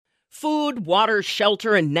Food, water,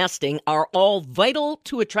 shelter, and nesting are all vital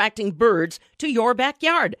to attracting birds to your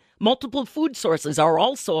backyard. Multiple food sources are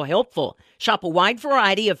also helpful. Shop a wide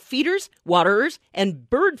variety of feeders, waterers, and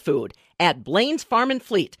bird food at Blaine's Farm and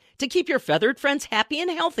Fleet to keep your feathered friends happy and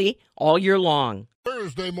healthy all year long.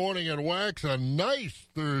 Thursday morning at Wax, a nice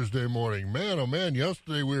Thursday morning. Man, oh man,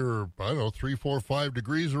 yesterday we were, 3, 4, 5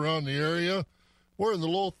 degrees around the area. We're in the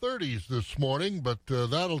low 30s this morning, but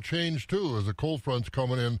that'll change too as the cold front's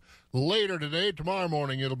coming in later today. Tomorrow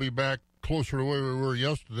morning it'll be back closer to where we were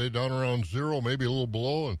yesterday, down around zero, maybe a little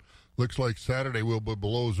below, and looks like Saturday will be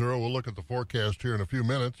below zero. We'll look at the forecast here in a few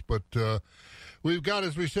minutes, but we've got,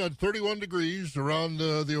 as we said, 31 degrees around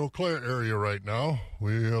the Eau Claire area right now.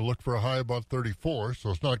 We look for a high about 34,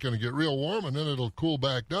 so it's not going to get real warm, and then it'll cool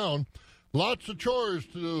back down. Lots of chores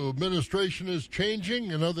to do. Administration is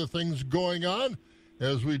changing and other things going on.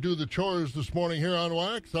 As we do the chores this morning here on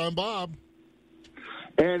Wax, I'm Bob.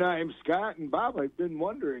 And I'm Scott. And Bob, I've been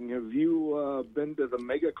wondering, have you been to the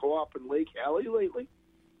Mega Co-op in Lake Hallie lately?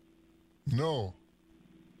 No,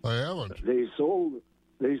 I haven't. They sold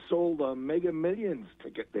a Mega Millions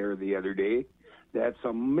ticket there the other day. That's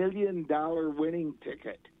 $1 million winning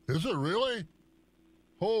ticket. Is it really?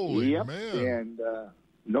 Holy yep. man. And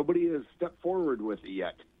nobody has stepped forward with it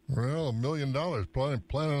yet. Well, $1 million,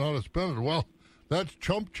 planning how to spend it. Well, that's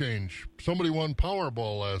chump change. Somebody won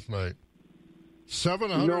Powerball last night.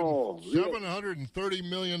 $730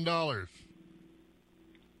 million.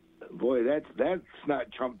 Boy, that's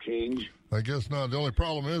not chump change. I guess not. The only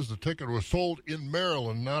problem is the ticket was sold in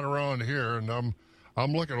Maryland, not around here. And I'm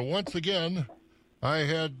looking at once again. I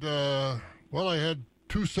had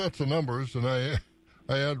two sets of numbers, and I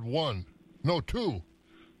had two.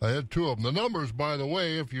 I had two of them. The numbers, by the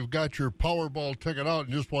way, if you've got your Powerball ticket out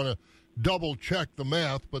and just want to double-check the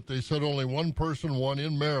math, but they said only one person won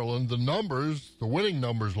in Maryland. The numbers, the winning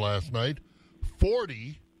numbers last night,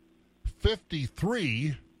 40,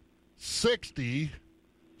 53, 60,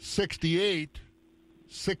 68,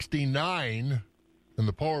 69, and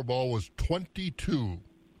the Powerball was 22.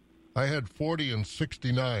 I had 40 and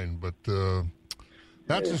 69, but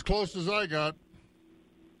that's as close as I got.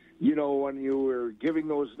 You know, when you were giving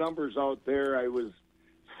those numbers out there, I was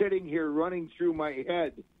sitting here running through my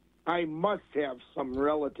head. I must have some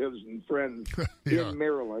relatives and friends in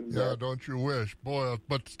Maryland. Yeah, don't you wish, boy?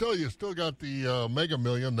 But still, you still got the Mega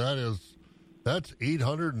Million. That's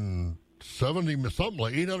 870 something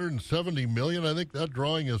like 870 million. I think that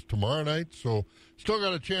drawing is tomorrow night. So still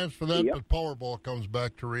got a chance for that. Yep. But Powerball comes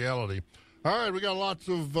back to reality. All right, we got lots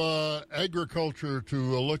of agriculture to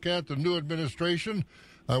look at. The new administration.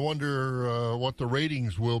 I wonder what the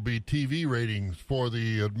ratings will be, TV ratings for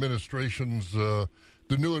the administration's.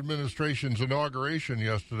 The new administration's inauguration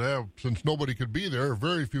yesterday. Since nobody could be there,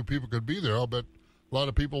 very few people could be there, I'll bet a lot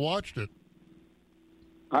of people watched it.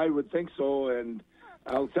 I would think so, and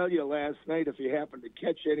I'll tell you, last night, if you happen to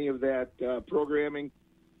catch any of that programming,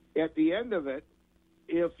 at the end of it,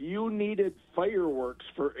 if you needed fireworks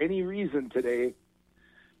for any reason today,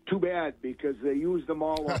 too bad, because they used them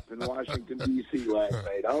all up in Washington, D.C. last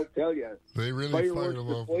night. I'll tell you. They really fireworks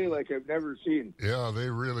display like I've never seen. Yeah, they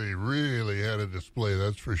really, really had a display,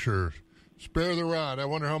 that's for sure. Spare the rod. I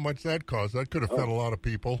wonder how much that cost. That could have fed a lot of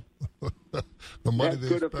people. The money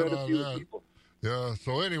they spent on that. People. Yeah,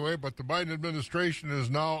 so anyway, but the Biden administration is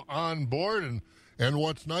now on board, and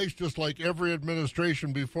what's nice, just like every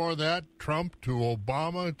administration before that, Trump to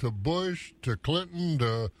Obama to Bush to Clinton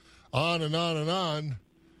to on and on and on,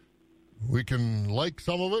 we can like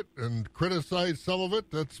some of it and criticize some of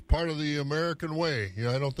it. That's part of the American way.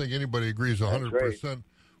 I don't think anybody agrees 100%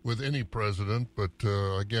 with any president, but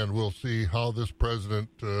again, we'll see how this president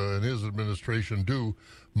and his administration do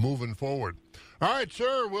moving forward. All right,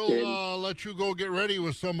 sir, we'll let you go get ready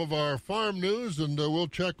with some of our farm news, and we'll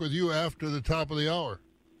check with you after the top of the hour.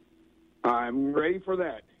 I'm ready for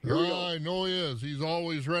that. I know he is. He's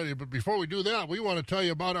always ready. But before we do that, we want to tell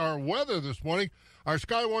you about our weather this morning. Our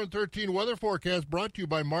Skywarn 13 weather forecast brought to you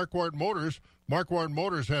by Marquardt Motors. Marquardt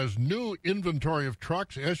Motors has new inventory of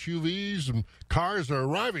trucks, SUVs, and cars are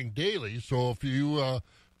arriving daily. So if you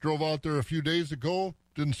drove out there a few days ago,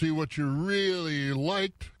 didn't see what you really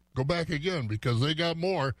liked, go back again because they got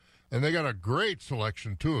more. And they got a great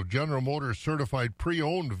selection, too, of General Motors certified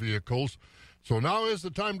pre-owned vehicles. So now is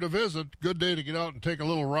the time to visit. Good day to get out and take a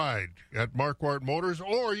little ride at Marquardt Motors,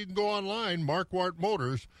 or you can go online,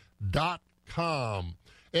 marquardtmotors.com.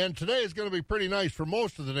 And today is going to be pretty nice for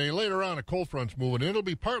most of the day. Later on, a cold front's moving in. It'll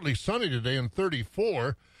be partly sunny today and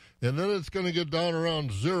 34, and then it's going to get down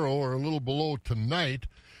around 0 or a little below tonight.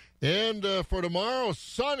 And for tomorrow,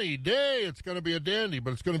 sunny day. It's going to be a dandy,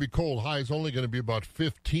 but it's going to be cold. High is only going to be about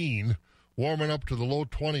 15. Warming up to the low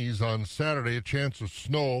 20s on Saturday. A chance of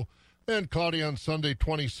snow. And cloudy on Sunday,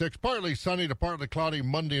 26. Partly sunny to partly cloudy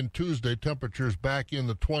Monday and Tuesday. Temperatures back in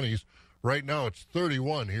the 20s. Right now, it's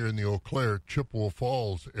 31 here in the Eau Claire, Chippewa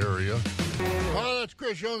Falls area. Oh, that's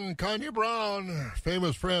Chris Young and Kanye Brown.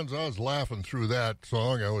 Famous Friends. I was laughing through that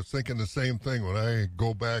song. I was thinking the same thing when I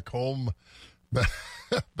go back home,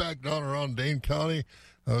 back down around Dane County.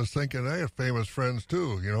 I was thinking I had famous friends,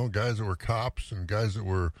 too. You know, guys that were cops and guys that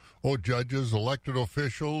were, judges, elected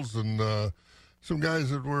officials, and some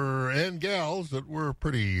guys that were, and gals that were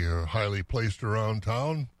pretty highly placed around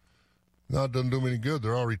town. Now it doesn't do me any good.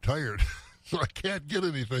 They're all retired. So I can't get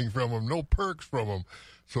anything from them. No perks from them.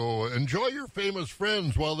 So enjoy your famous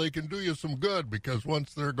friends while they can do you some good, because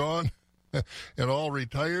once they're gone and all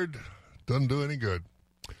retired, doesn't do any good.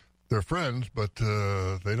 They're friends, but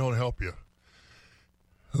they don't help you.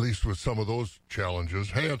 At least with some of those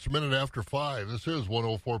challenges. Hey, it's a minute after 5. This is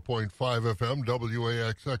 104.5 FM,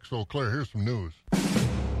 WAXX Eau Claire. Here's some news.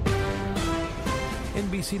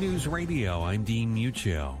 NBC News Radio, I'm Dean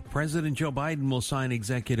Muccio. President Joe Biden will sign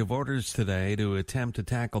executive orders today to attempt to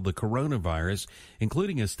tackle the coronavirus,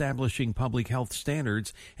 including establishing public health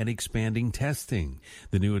standards and expanding testing.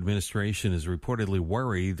 The new administration is reportedly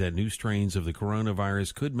worried that new strains of the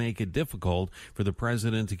coronavirus could make it difficult for the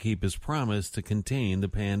president to keep his promise to contain the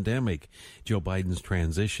pandemic. Joe Biden's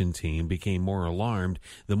transition team became more alarmed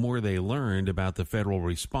the more they learned about the federal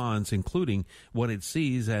response, including what it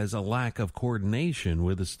sees as a lack of coordination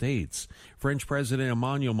with the states. French President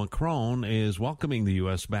Emmanuel Macron is welcoming the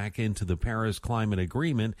U.S. back into the Paris Climate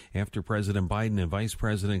Agreement after President Biden and Vice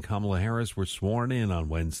President Kamala Harris were sworn in on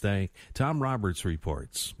Wednesday. Tom Roberts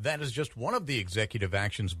reports. That is just one of the executive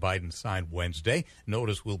actions Biden signed Wednesday.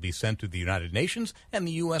 Notice will be sent to the United Nations, and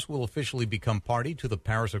the U.S. will officially become party to the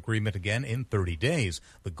Paris Agreement again in 30 days.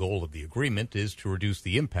 The goal of the agreement is to reduce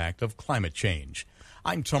the impact of climate change.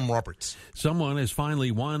 I'm Tom Roberts. Someone has finally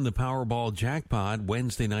won the Powerball jackpot.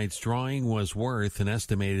 Wednesday night's drawing was worth an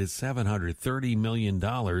estimated $730 million.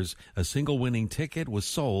 A single winning ticket was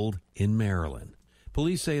sold in Maryland.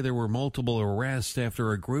 Police say there were multiple arrests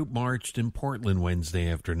after a group marched in Portland Wednesday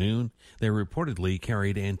afternoon. They reportedly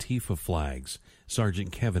carried Antifa flags.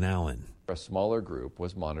 Sergeant Kevin Allen. A smaller group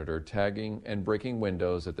was monitored tagging and breaking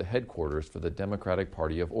windows at the headquarters for the Democratic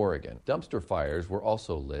Party of Oregon. Dumpster fires were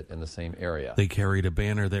also lit in the same area. They carried a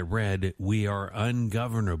banner that read, "We are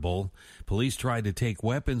ungovernable." Police tried to take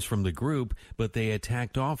weapons from the group, but they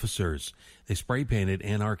attacked officers. They spray-painted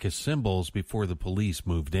anarchist symbols before the police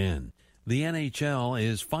moved in. The NHL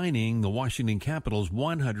is fining the Washington Capitals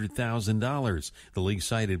 $100,000. The league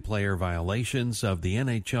cited player violations of the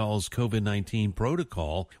NHL's COVID-19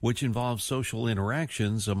 protocol, which involves social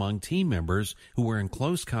interactions among team members who were in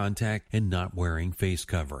close contact and not wearing face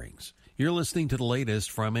coverings. You're listening to the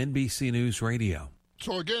latest from NBC News Radio.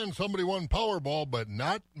 So again, somebody won Powerball, but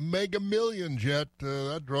not Mega Millions yet.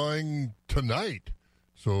 That drawing tonight.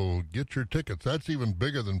 So get your tickets. That's even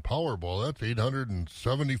bigger than Powerball. That's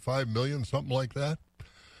 $875 million, something like that.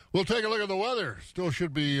 We'll take a look at the weather. Still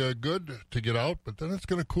should be good to get out, but then it's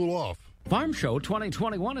going to cool off. Farm Show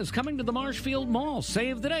 2021 is coming to the Marshfield Mall.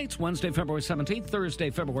 Save the dates, Wednesday, February 17th,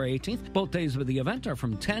 Thursday, February 18th. Both days of the event are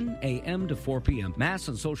from 10 a.m. to 4 p.m. Mask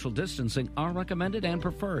and social distancing are recommended and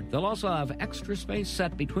preferred. They'll also have extra space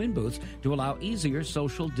set between booths to allow easier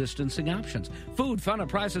social distancing options. Food, fun, and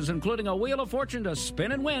prizes, including a Wheel of Fortune to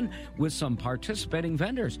spin and win with some participating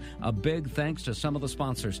vendors. A big thanks to some of the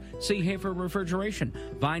sponsors: C. Hafer Refrigeration,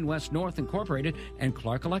 Vine West North Incorporated, and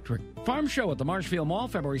Clark Electric. Farm Show at the Marshfield Mall,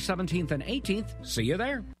 February 17th and 18th. See you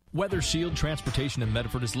there. Weather Shield Transportation in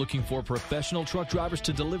Medford is looking for professional truck drivers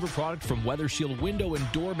to deliver product from Weather Shield window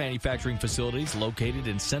and door manufacturing facilities located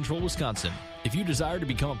in central Wisconsin. If you desire to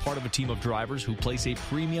become a part of a team of drivers who place a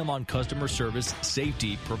premium on customer service,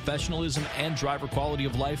 safety, professionalism, and driver quality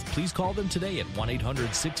of life, please call them today at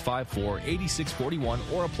 1-800-654-8641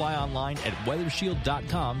 or apply online at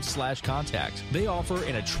weathershield.com/contact. They offer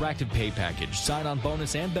an attractive pay package, sign-on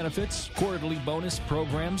bonus and benefits, quarterly bonus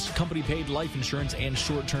programs, company-paid life insurance and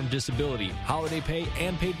short-term disability, holiday pay,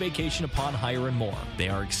 and paid vacation upon hire and more. They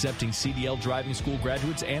are accepting CDL driving school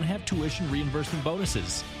graduates and have tuition reimbursement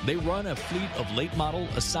bonuses. They run a fleet of late model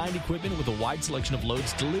assigned equipment with a wide selection of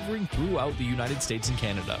loads delivering throughout the United States and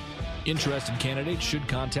Canada. Interested candidates should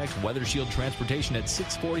contact Weather Shield Transportation at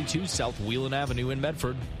 642 South Wheelan Avenue in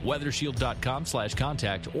Medford,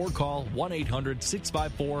 weathershield.com/contact, or call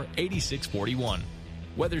 1-800-654-8641.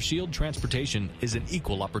 Weather Shield Transportation is an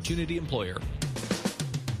equal opportunity employer.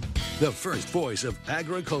 the first voice of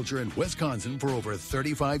agriculture in Wisconsin for over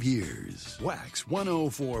 35 years. Wax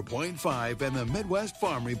 104.5 and the Midwest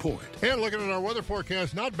Farm Report. And looking at our weather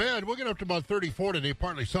forecast, not bad. We'll get up to about 34 today,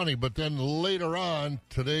 partly sunny, but then later on,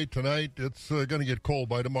 tonight, it's going to get cold.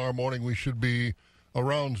 By tomorrow morning, we should be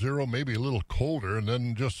around 0, maybe a little colder, and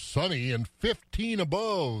then just sunny and 15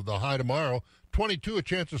 above the high tomorrow. 22, a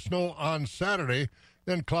chance of snow on Saturday.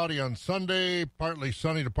 Then cloudy on Sunday, partly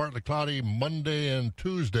sunny to partly cloudy Monday and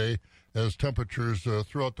Tuesday, as temperatures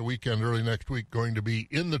throughout the weekend, early next week, going to be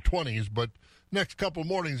in the 20s. But next couple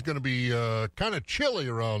mornings going to be kind of chilly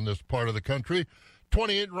around this part of the country.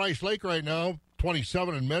 28 in Rice Lake right now,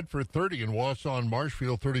 27 in Medford, 30 in Wausau and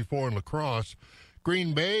Marshfield, 34 in La Crosse.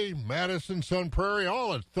 Green Bay, Madison, Sun Prairie,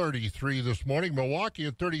 all at 33 this morning. Milwaukee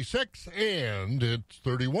at 36, and it's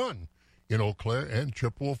 31. In Eau Claire and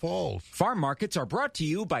Chippewa Falls. Farm markets are brought to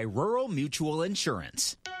you by Rural Mutual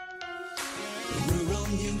Insurance. Rural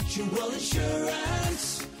Mutual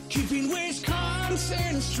Insurance, keeping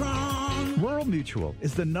Wisconsin strong. Rural Mutual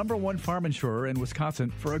is the #1 farm insurer in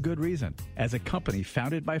Wisconsin for a good reason. As a company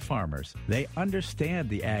founded by farmers, they understand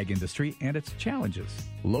the ag industry and its challenges.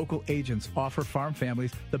 Local agents offer farm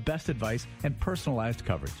families the best advice and personalized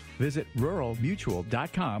coverage. Visit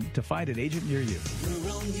ruralmutual.com to find an agent near you.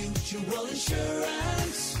 Rural Mutual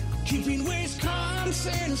Insurance, keeping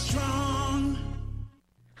Wisconsin strong.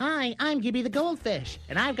 Hi, I'm Gibby the Goldfish,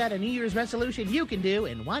 and I've got a New Year's resolution you can do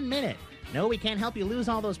in 1 minute. No, we can't help you lose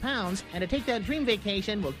all those pounds, and to take that dream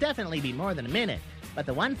vacation will definitely be more than a minute. But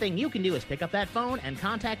the one thing you can do is pick up that phone and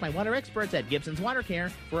contact my water experts at Gibson's Water Care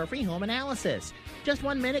for a free home analysis. Just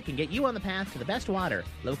 1 minute can get you on the path to the best water.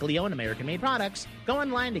 Locally owned, American-made products. Go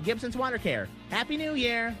online to Gibson's Water Care. Happy New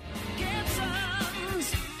Year!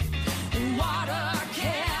 Gibson's Water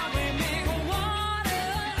Care.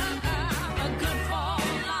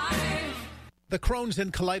 The Crohn's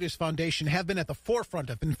and Colitis Foundation have been at the forefront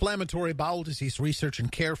of inflammatory bowel disease research and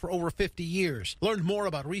care for over 50 years. Learn more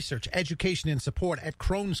about research, education, and support at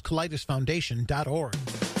Crohn'sColitisFoundation.org.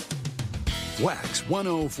 Wax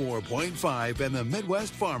 104.5 and the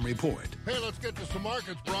Midwest Farm Report. Hey, let's get to some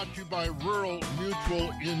markets brought to you by Rural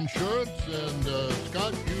Mutual Insurance. And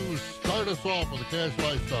Scott, you start us off with the cash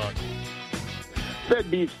livestock. Fed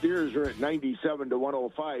beef steers are at 97 to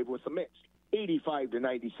 105 with the mix. 85 to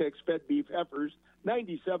 96. Fed beef heifers,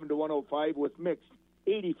 97 to 105 with mixed,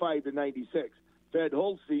 85 to 96. Fed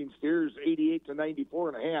Holstein steers, 88 to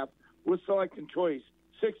 94.5 with select and choice,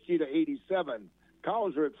 60 to 87.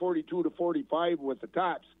 Cows are at 42 to 45 with the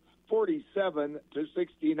tops, 47 to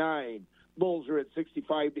 69. Bulls are at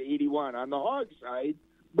 65 to 81. On the hog side,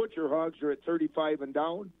 butcher hogs are at 35 and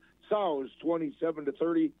down, sows 27 to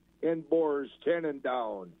 30, and boars 10 and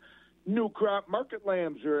down. New crop market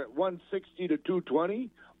lambs are at 160 to 220.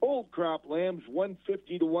 Old crop lambs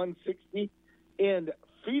 150 to 160, and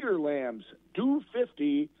feeder lambs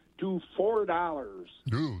 $2.50 to $4.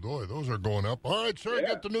 Dude, boy, those are going up. All right, sir,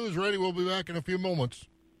 Get the news ready. We'll be back in a few moments.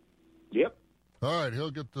 Yep. All right,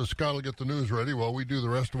 Scott will get the news ready while we do the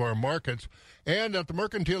rest of our markets. And at the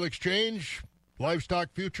Mercantile Exchange,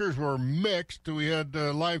 livestock futures were mixed. We had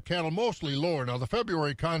live cattle mostly lower. Now, the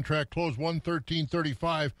February contract closed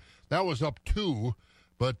 113.35. That was up 2.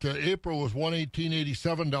 But April was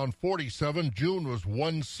 118.87, down 47. June was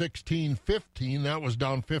 116.15. That was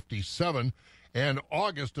down 57. And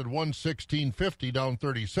August at 116.50, down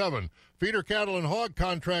 37. Feeder cattle and hog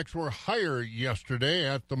contracts were higher yesterday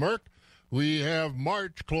at the Merc. We have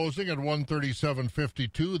March closing at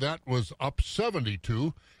 137.52. That was up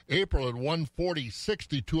 72. April at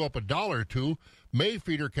 140.62, up $1.02. May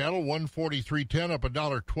feeder cattle 143.10, up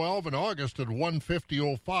 $1.12, and August at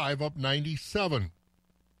 150.05, up 97.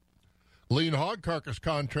 Lean hog carcass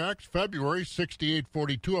contracts February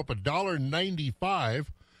 68.42, up $1.95.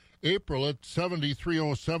 April at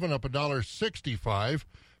 73.07, up $1.65.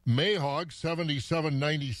 May hog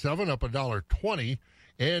 77.97, up $1.20,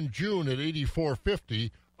 and June at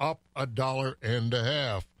 84.50, up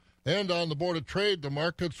 $1.50. And on the Board of Trade, the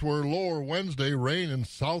markets were lower Wednesday, rain in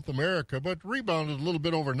South America, but rebounded a little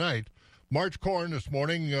bit overnight. March corn this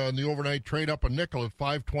morning in the overnight trade up a nickel at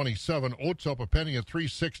 5.27. Oats up a penny at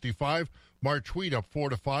 3.65. March wheat up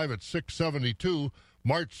 4 to 5 at 6.72.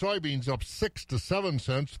 March soybeans up 6 to 7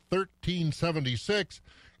 cents, 13.76.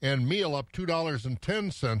 And meal up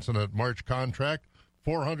 $2.10 in that March contract,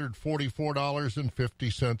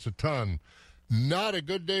 $444.50 a ton. Not a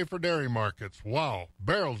good day for dairy markets. Wow.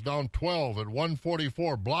 Barrels down 12 at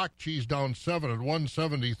 144. Block cheese down 7 at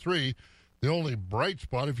 173. The only bright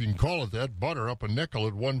spot, if you can call it that, butter up a nickel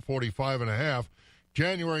at 145.5.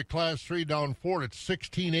 January class 3 down 4 at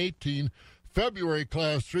 16.18. February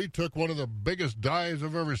Class 3 took one of the biggest dives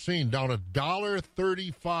I've ever seen, down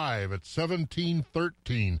 $1.35 at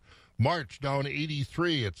 17.13. March down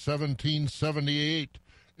 83 at 17.78.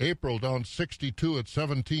 April down 62 at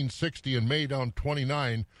 17.60, and May down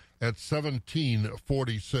 29 at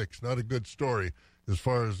 17.46. Not a good story as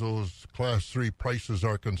far as those Class 3 prices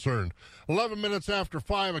are concerned. 11 minutes after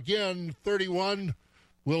 5, again, 31.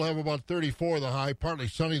 We'll have about 34 the high, partly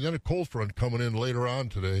sunny, then a cold front coming in later on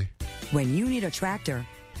today. When you need a tractor,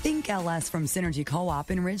 think LS from Synergy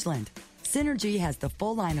Co-op in Ridgeland. Synergy has the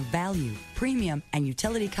full line of value, premium, and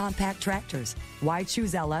utility compact tractors. Why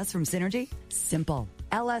choose LS from Synergy? Simple.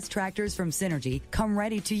 LS tractors from Synergy come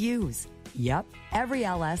ready to use. Yep, every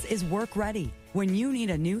LS is work ready. When you need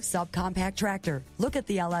a new subcompact tractor, look at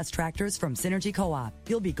the LS tractors from Synergy Co-op.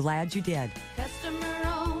 You'll be glad you did.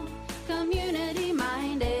 Customer-owned,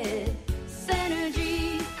 community-minded,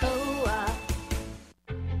 Synergy Co-op.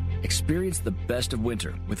 Experience the best of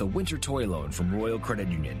winter with a winter toy loan from Royal Credit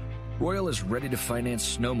Union. Royal is ready to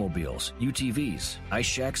finance snowmobiles, UTVs, ice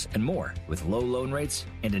shacks, and more with low loan rates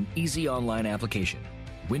and an easy online application.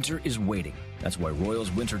 Winter is waiting. That's why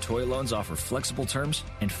Royal's winter toy loans offer flexible terms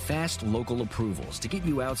and fast local approvals to get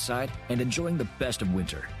you outside and enjoying the best of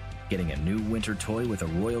winter. Getting a new winter toy with a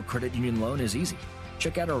Royal Credit Union loan is easy.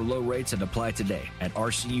 Check out our low rates and apply today at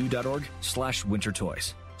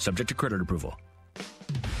rcu.org/wintertoys. Subject to credit approval.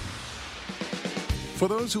 For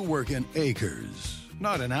those who work in acres,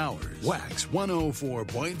 not in hours, Wax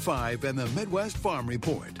 104.5 and the Midwest Farm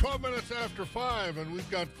Report. 12 minutes after 5, and we've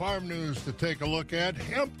got farm news to take a look at.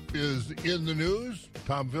 Hemp is in the news.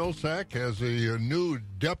 Tom Vilsack has a new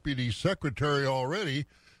deputy secretary already,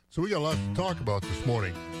 so we got lots to talk about this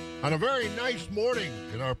morning. On a very nice morning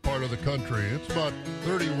in our part of the country. It's about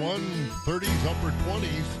 31, 30s, upper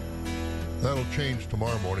 20s. That'll change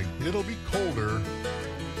tomorrow morning. It'll be colder.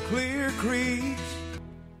 Clear Creek.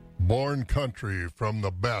 Born Country from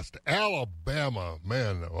the best. Alabama.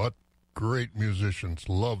 Man, what great musicians.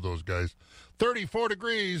 Love those guys. 34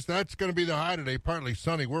 degrees. That's going to be the high today. Partly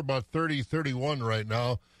sunny. We're about 30, 31 right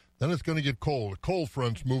now. Then it's going to get cold. A cold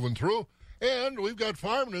front's moving through. And we've got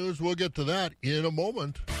farm news. We'll get to that in a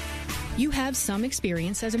moment. You have some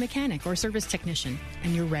experience as a mechanic or service technician,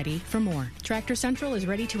 and you're ready for more. Tractor Central is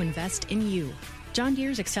ready to invest in you. John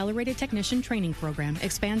Deere's Accelerated Technician Training Program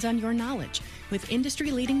expands on your knowledge with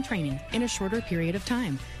industry-leading training in a shorter period of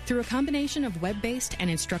time. Through a combination of web-based and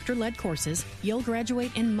instructor-led courses, you'll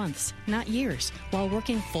graduate in months, not years, while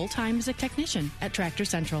working full-time as a technician at Tractor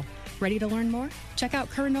Central. Ready to learn more? Check out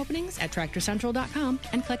current openings at TractorCentral.com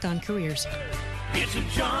and click on Careers. It's a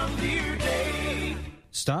John Deere day.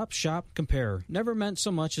 Stop, shop, compare. Never meant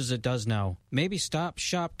so much as it does now. Maybe stop,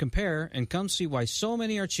 shop, compare, and come see why so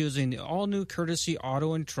many are choosing the all-new Courtesy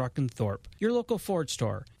Auto and Truck in Thorpe, your local Ford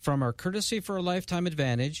store. From our Courtesy for a Lifetime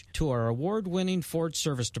Advantage to our award-winning Ford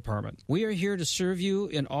Service Department, we are here to serve you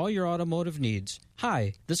in all your automotive needs.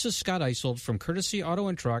 Hi, this is Scott Eisold from Courtesy Auto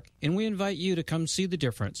and Truck, and we invite you to come see the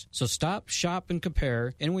difference. So stop, shop, and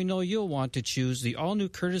compare, and we know you'll want to choose the all-new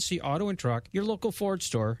Courtesy Auto and Truck, your local Ford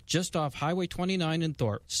store, just off Highway 29 in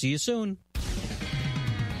Thorpe. See you soon.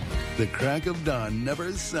 The crack of dawn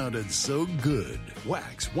never sounded so good.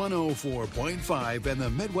 Wax 104.5 and the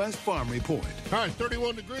Midwest Farm Report. All right,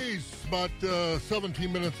 31 degrees, about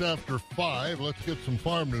 17 minutes after 5. Let's get some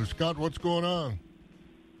farm news. Scott, what's going on?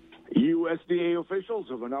 USDA officials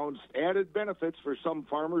have announced added benefits for some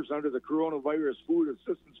farmers under the Coronavirus Food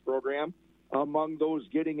Assistance Program. Among those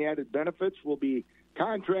getting added benefits will be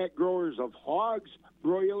contract growers of hogs,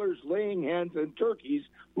 broilers, laying hens, and turkeys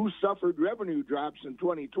who suffered revenue drops in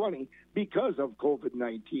 2020 because of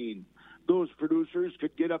COVID-19. Those producers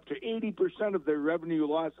could get up to 80% of their revenue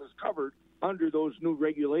losses covered under those new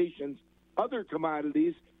regulations. Other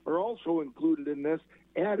commodities are also included in this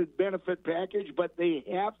added benefit package, but they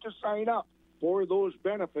have to sign up for those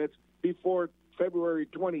benefits before February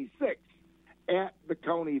 26th at the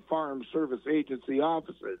County Farm Service Agency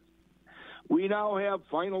offices. We now have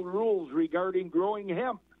final rules regarding growing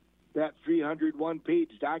hemp. That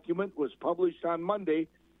 301-page document was published on Monday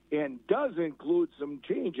and does include some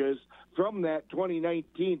changes from that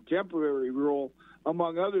 2019 temporary rule.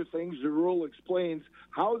 Among other things, the rule explains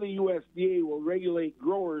how the USDA will regulate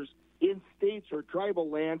growers in states or tribal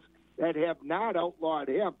lands that have not outlawed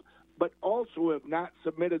hemp, but also have not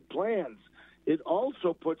submitted plans. It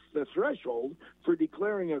also puts the threshold for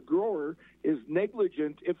declaring a grower is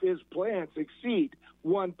negligent if his plants exceed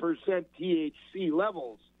 1% THC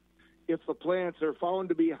levels. If the plants are found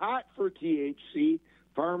to be hot for THC,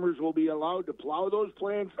 farmers will be allowed to plow those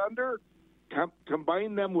plants under,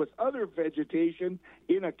 combine them with other vegetation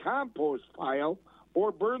in a compost pile,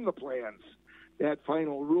 or burn the plants. That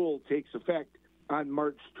final rule takes effect on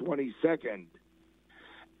March 22nd.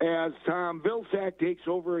 As Tom Vilsack takes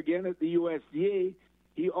over again at the USDA,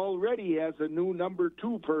 he already has a new number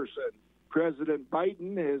 2 person. President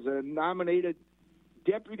Biden has nominated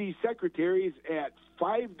deputy secretaries at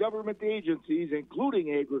 5 government agencies,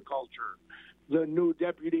 including agriculture. The new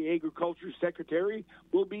deputy agriculture secretary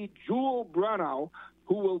will be Jewel Brunau,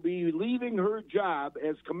 who will be leaving her job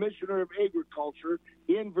as commissioner of agriculture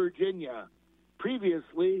in Virginia.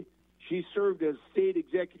 Previously, she served as state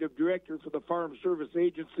executive director for the Farm Service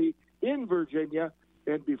Agency in Virginia,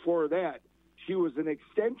 and before that, she was an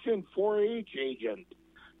extension 4-H agent.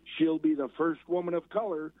 She'll be the first woman of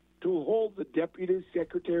color to hold the deputy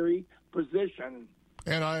secretary position.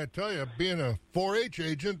 And I tell you, being a 4-H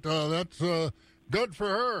agent, that's good for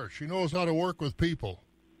her. She knows how to work with people.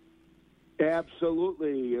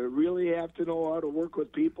 Absolutely. You really have to know how to work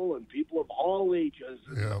with people, and people of all ages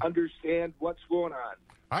understand what's going on.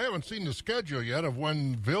 I haven't seen the schedule yet of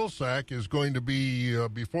when Vilsack is going to be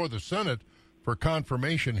before the Senate for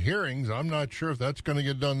confirmation hearings. I'm not sure if that's going to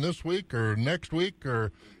get done this week or next week,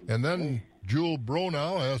 and then Jewel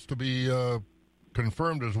Brunau has to be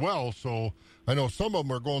confirmed as well. So I know some of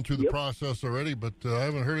them are going through the process already, but I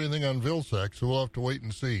haven't heard anything on Vilsack, so we'll have to wait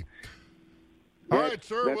and see. All right,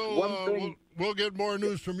 sir, we'll get more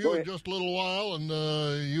news from you in just a little while, and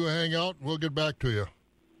you hang out, and we'll get back to you.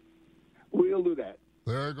 We'll do that.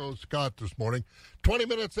 There goes Scott this morning. 20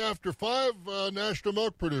 minutes after 5, National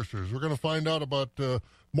Milk Producers. We're going to find out about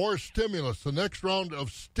more stimulus. The next round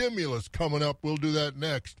of stimulus coming up. We'll do that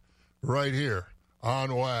next, right here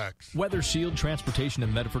on Wax. Weather Shield Transportation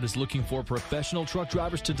in Medford is looking for professional truck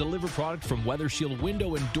drivers to deliver product from Weather Shield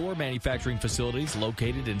window and door manufacturing facilities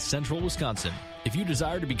located in central Wisconsin. If you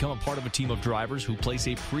desire to become a part of a team of drivers who place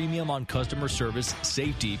a premium on customer service,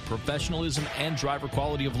 safety, professionalism, and driver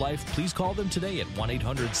quality of life, please call them today at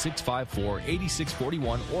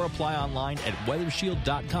 1-800-654-8641 or apply online at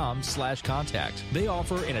weathershield.com/contact. They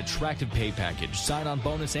offer an attractive pay package, sign-on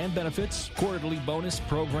bonus and benefits, quarterly bonus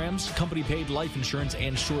programs, company-paid life insurance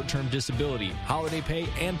and short-term disability, holiday pay,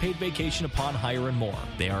 and paid vacation upon hire and more.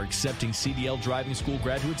 They are accepting CDL driving school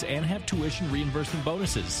graduates and have tuition reimbursement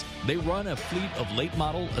bonuses. They run a fleet of late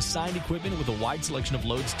model assigned equipment with a wide selection of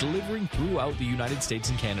loads delivering throughout the United States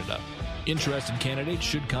and Canada. Interested candidates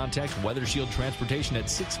should contact Weather Shield Transportation at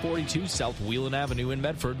 642 South Wheelan Avenue in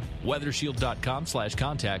Medford,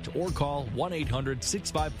 weathershield.com/contact, or call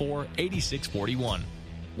 1-800-654-8641.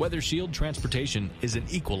 Weather Shield Transportation is an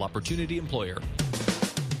equal opportunity employer.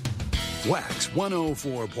 Wax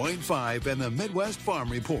 104.5 and the Midwest Farm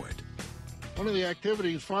Report. One of the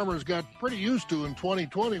activities farmers got pretty used to in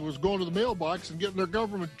 2020 was going to the mailbox and getting their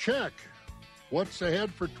government check. What's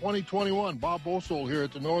ahead for 2021? Bob Bosold here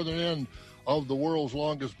at the northern end of the world's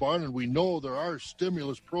longest barn, and we know there are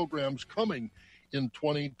stimulus programs coming in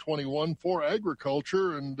 2021 for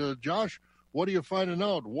agriculture. And Josh, what are you finding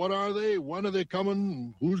out? What are they? When are they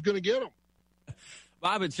coming? Who's going to get them?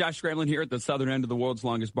 Bob, it's Josh Scramlin here at the southern end of the world's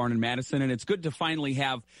longest barn in Madison, and it's good to finally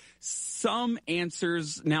have some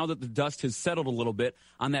answers now that the dust has settled a little bit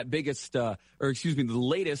on that the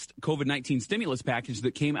latest COVID-19 stimulus package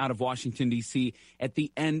that came out of Washington, D.C. at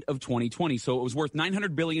the end of 2020. So it was worth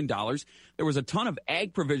 $900 billion. There was a ton of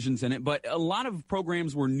ag provisions in it, but a lot of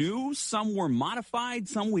programs were new. Some were modified.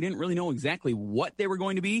 Some we didn't really know exactly what they were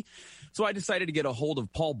going to be. So I decided to get a hold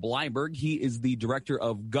of Paul Bleiberg. He is the Director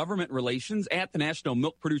of Government Relations at the National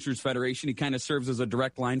Milk Producers Federation. He kind of serves as a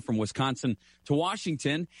direct line from Wisconsin to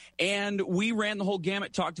Washington. And we ran the whole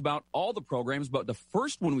gamut, talked about all the programs, but the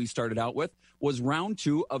first one we started out with was round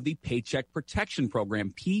 2 of the Paycheck Protection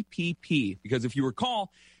Program, PPP. Because if you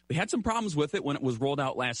recall, we had some problems with it when it was rolled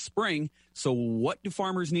out last spring. So what do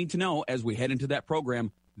farmers need to know as we head into that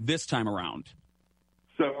program this time around?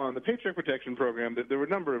 So on the Paycheck Protection Program, there were a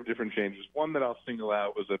number of different changes. One that I'll single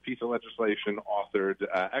out was a piece of legislation authored,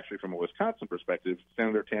 actually from a Wisconsin perspective.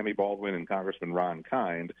 Senator Tammy Baldwin and Congressman Ron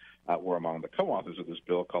Kind were among the co-authors of this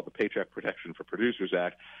bill called the Paycheck Protection for Producers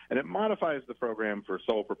Act, and it modifies the program for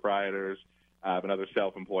sole proprietors and other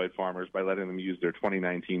self-employed farmers by letting them use their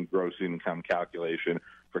 2019 gross income calculation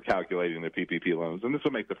for calculating their PPP loans. And this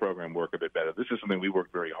will make the program work a bit better. This is something we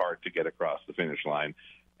worked very hard to get across the finish line,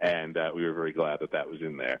 and we were very glad that that was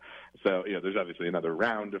in there. So, there's obviously another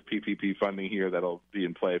round of PPP funding here that'll be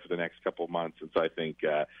in play for the next couple of months, and so I think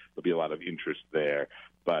there'll be a lot of interest there.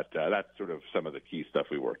 But that's sort of some of the key stuff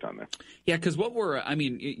we worked on there. Yeah, because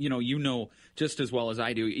just as well as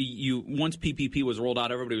I do, once PPP was rolled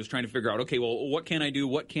out, everybody was trying to figure out, okay, well, what can I do?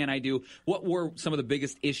 What can't I do? What were some of the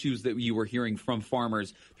biggest issues that you were hearing from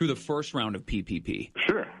farmers through the first round of PPP?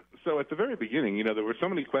 Sure. So at the very beginning, there were so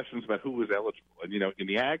many questions about who was eligible. And, in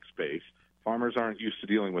the ag space, farmers aren't used to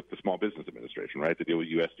dealing with the Small Business Administration, right? They deal with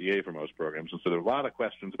USDA for most programs. And so there are a lot of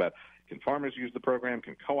questions about, can farmers use the program?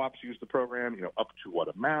 Can co-ops use the program? Up to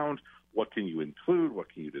what amount? What can you include?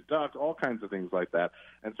 What can you deduct? All kinds of things like that.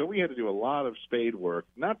 And so we had to do a lot of spade work,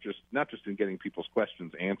 not just in getting people's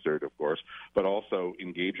questions answered, of course, but also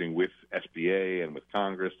engaging with SBA and with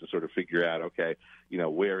Congress to sort of figure out, okay,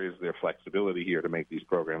 where is there flexibility here to make these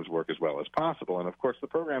programs work as well as possible? And, of course, the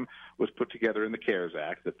program was put together in the CARES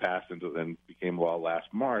Act that passed and became law last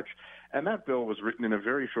March. And that bill was written in a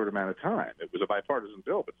very short amount of time. It was a bipartisan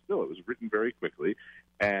bill, but still, it was written very quickly.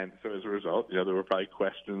 And so as a result, there were probably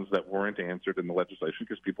questions that weren't answered in the legislation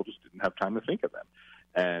because people just didn't have time to think of them.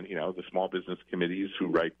 And, the small business committees who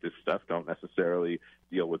write this stuff don't necessarily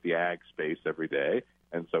deal with the ag space every day.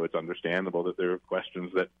 And so it's understandable that there are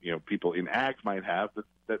questions that, people in ag might have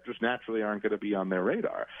that just naturally aren't going to be on their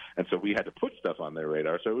radar. And so we had to put stuff on their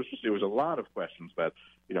radar. So it was a lot of questions about,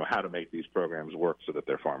 how to make these programs work so that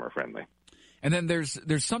they're farmer friendly. And then there's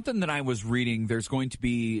something that I was reading. There's going to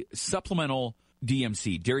be supplemental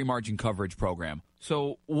DMC, Dairy Margin Coverage Program.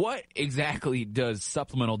 So what exactly does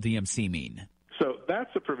supplemental DMC mean? So that's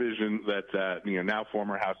a provision that, now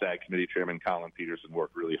former House Ag Committee Chairman Colin Peterson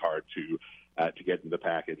worked really hard to get in the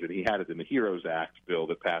package. And he had it in the HEROES Act bill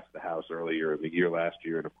that passed the House earlier in the year last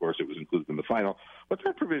year. And, of course, it was included in the final. What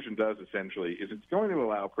that provision does, essentially, is it's going to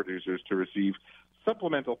allow producers to receive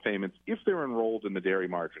supplemental payments if they're enrolled in the Dairy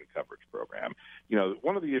Margin Coverage Program.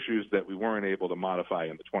 One of the issues that we weren't able to modify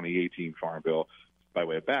in the 2018 Farm Bill, by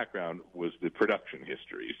way of background, was the production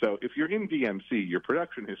history. So if you're in DMC, your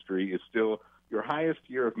production history is still your highest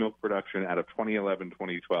year of milk production out of 2011,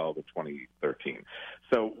 2012, and 2013.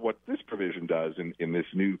 So what this provision does in this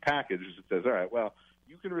new package is it says, all right, well,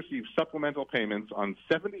 you can receive supplemental payments on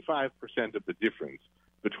 75% of the difference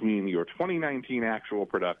between your 2019 actual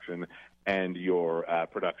production and your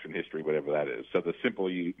production history, whatever that is. So the simple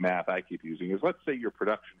math I keep using is, let's say your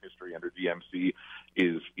production history under DMC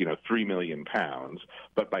is, 3 million pounds,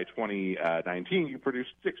 but by 2019 you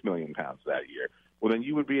produced 6 million pounds that year. Well, then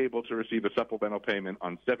you would be able to receive a supplemental payment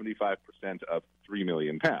on 75% of 3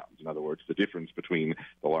 million pounds. In other words, the difference between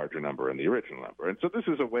the larger number and the original number. And so this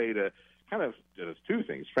is a way to kind of does two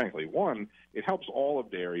things, frankly. One, it helps all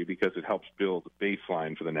of dairy because it helps build a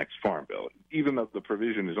baseline for the next farm bill. Even though the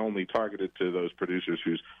provision is only targeted to those producers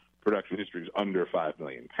whose production history is under 5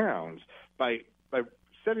 million pounds, by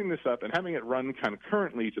setting this up and having it run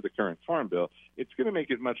concurrently to the current farm bill, it's going to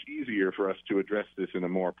make it much easier for us to address this in a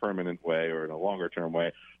more permanent way or in a longer-term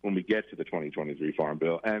way when we get to the 2023 farm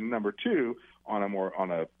bill. And number two, on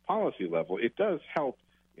a policy level, it does help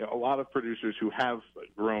a lot of producers who have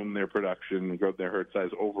grown their production and grown their herd size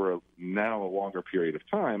over a longer period of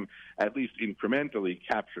time, at least incrementally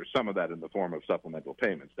capture some of that in the form of supplemental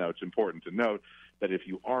payments. Now, it's important to note that if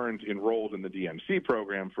you aren't enrolled in the DMC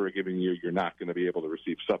program for a given year, you're not going to be able to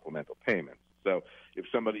receive supplemental payments. So if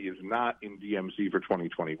somebody is not in DMC for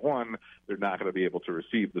 2021, they're not going to be able to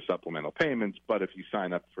receive the supplemental payments. But if you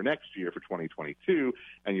sign up for next year for 2022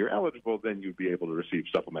 and you're eligible, then you'd be able to receive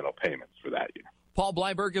supplemental payments for that year. Paul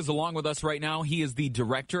Bleiberg is along with us right now. He is the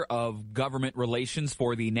Director of Government Relations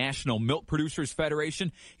for the National Milk Producers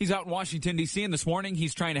Federation. He's out in Washington, D.C., and this morning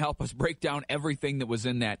he's trying to help us break down everything that was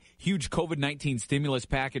in that huge COVID-19 stimulus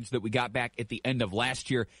package that we got back at the end of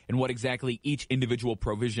last year and what exactly each individual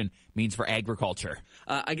provision means for agriculture.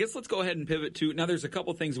 I guess let's go ahead and pivot to, now there's a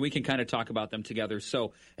couple things we can kind of talk about them together.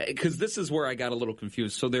 So, because this is where I got a little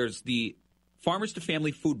confused. So there's the Farmers to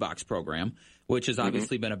Family Food Box Program, which has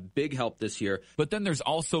obviously been a big help this year. But then there's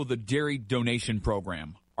also the Dairy Donation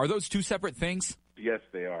Program. Are those two separate things? Yes,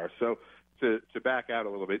 they are. So to back out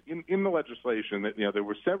a little bit, in the legislation, that there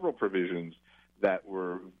were several provisions that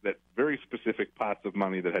very specific pots of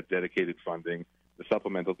money that had dedicated funding. The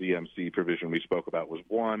supplemental DMC provision we spoke about was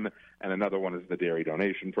one, and another one is the Dairy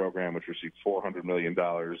Donation Program, which received $400 million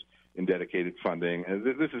in dedicated funding. And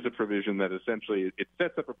this is a provision that essentially it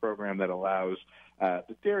sets up a program that allows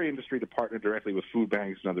the dairy industry to partner directly with food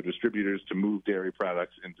banks and other distributors to move dairy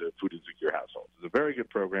products into food insecure households. It's a very good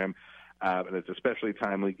program. And it's especially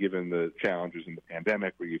timely given the challenges in the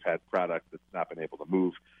pandemic where you've had product that's not been able to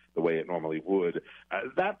move the way it normally would.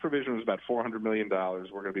 That provision was about $400 million. We're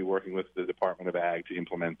going to be working with the Department of Ag to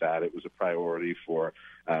implement that. It was a priority for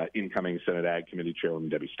incoming Senate Ag Committee Chairwoman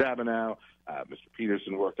Debbie Stabenow. Mr.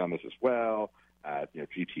 Peterson worked on this as well.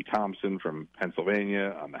 G.T. Thompson from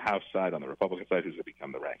Pennsylvania on the House side, on the Republican side, who's going to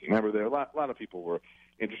become the ranking member there. A lot of people were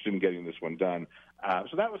interested in getting this one done.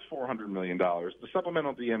 So that was $400 million. The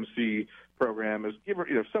supplemental DMC program is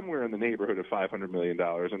somewhere in the neighborhood of $500 million.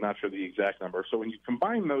 I'm not sure the exact number. So when you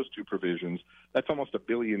combine those two provisions, that's almost $1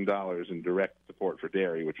 billion in direct support for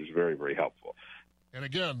dairy, which is very, very helpful. And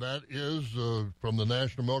again, that is from the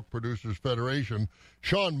National Milk Producers Federation.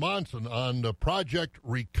 Sean Monson on Project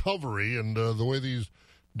Recovery, and the way these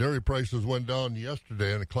dairy prices went down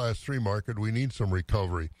yesterday in the Class 3 market, we need some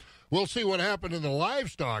recovery. We'll see what happened in the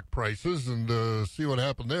livestock prices and see what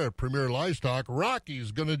happened there at Premier Livestock.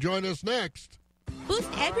 Rocky's going to join us next.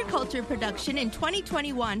 Boost agriculture production in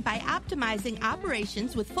 2021 by optimizing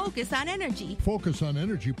operations with Focus on Energy. Focus on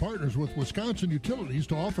Energy partners with Wisconsin Utilities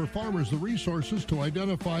to offer farmers the resources to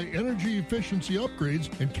identify energy efficiency upgrades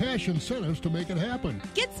and cash incentives to make it happen.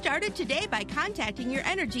 Get started today by contacting your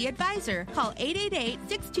energy advisor. Call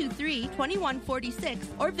 888-623-2146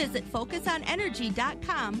 or visit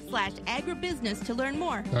focusonenergy.com/agribusiness to learn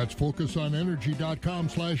more. That's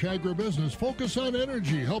focusonenergy.com/agribusiness. Focus on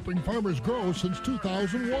Energy, helping farmers grow since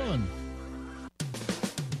 2001.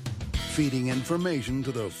 Feeding information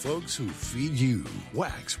to the folks who feed you.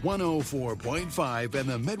 Wax 104.5 and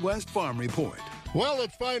the Midwest Farm Report. Well,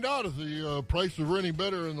 let's find out if the prices were any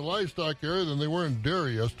better in the livestock area than they were in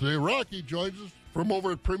dairy yesterday. Rocky joins us from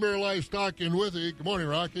over at Premier Livestock in Withee. Good morning,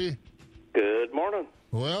 Rocky. Good morning.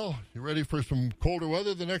 Well, you ready for some colder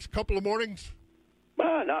weather the next couple of mornings?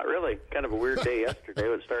 Not really. Kind of a weird day yesterday.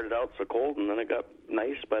 It started out so cold, and then it got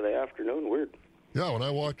nice by the afternoon. Weird. Yeah, when I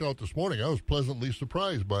walked out this morning, I was pleasantly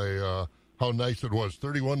surprised by how nice it was.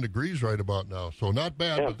 31 degrees right about now. So not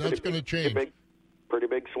bad, but that's going to change. Pretty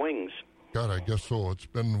big swings. God, I guess so. It's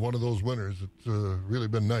been one of those winters. It's really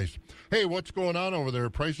been nice. Hey, what's going on over there?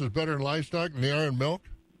 Prices better in livestock than they are in milk?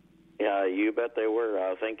 Yeah, you bet they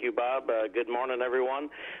were. Thank you, Bob. Good morning, everyone.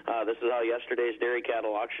 This is how yesterday's dairy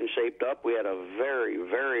cattle auction shaped up. We had a very,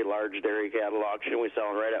 very large dairy cattle auction. We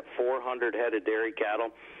selling right at 400 head of dairy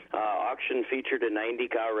cattle. Auction featured a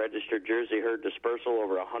 90-cow registered Jersey herd dispersal,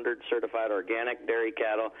 over 100 certified organic dairy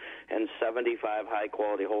cattle, and 75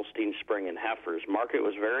 high-quality Holstein spring and heifers. Market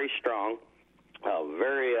was very strong.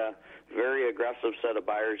 Very aggressive set of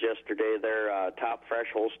buyers yesterday. Their top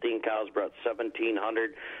fresh Holstein cows brought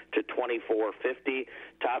 $1,700 to $2,450.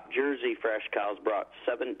 Top Jersey fresh cows brought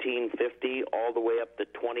 $1,750 all the way up to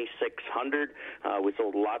 $2,600. We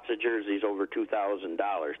sold lots of jerseys over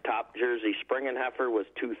 $2,000. Top Jersey spring and heifer was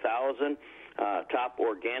 $2,000. Top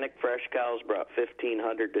organic fresh cows brought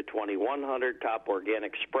 $1,500 to $2,100. Top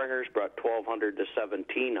organic springers brought $1,200 to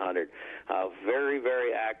 $1,700. Very,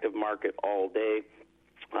 very active market all day.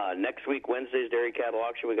 Next week, Wednesday's dairy cattle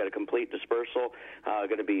auction, we got a complete dispersal.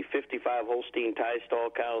 Going to be 55 Holstein tie stall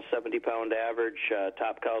cows, 70-pound average.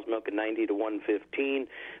 Top cows milking 90 to 115.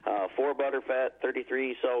 4 butter fat,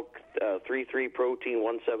 33 cell, 3 protein,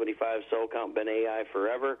 175 cell count. Been AI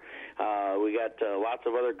forever. We got lots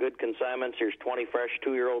of other good consignments. Here's 20 fresh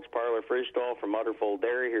 2-year-olds parlor freestall from Utterfold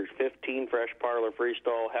Dairy. Here's 15 fresh parlor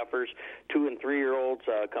freestall heifers, 2 and 3-year-olds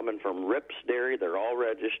coming from Rips Dairy. They're all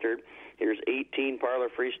registered. Here's 18 parlor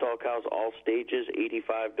freestall cows, all stages,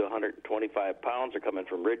 85 to 125 pounds. They're coming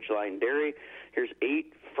from Ridgeline Dairy. Here's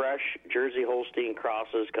 8 fresh Jersey Holstein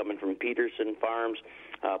crosses coming from Peterson Farms,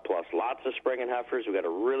 plus lots of spring and heifers. We've got a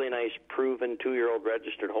really nice proven 2-year-old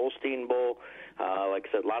registered Holstein bull. Like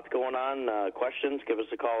I said, lots going on. Questions, give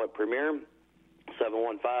us a call at Premier.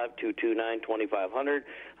 715-229-2500.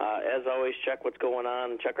 As always, check what's going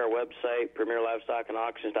on. Check our website,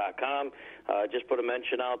 PremierLivestockandAuctions.com. Just put a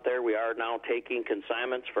mention out there. We are now taking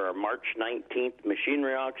consignments for our March 19th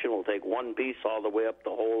machinery auction. We'll take one piece all the way up the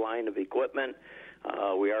whole line of equipment.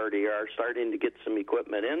 We already are starting to get some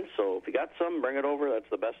equipment in, so if you got some, bring it over. That's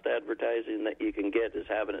the best advertising that you can get, is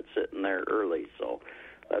having it sitting there early. So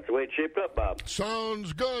that's the way it's shaped up, Bob.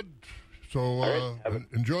 Sounds good. So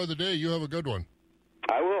enjoy the day. You have a good one.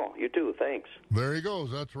 I will. You too. Thanks. There he goes.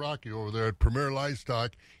 That's Rocky over there at Premier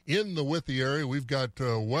Livestock in the Withee area. We've got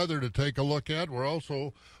weather to take a look at. We're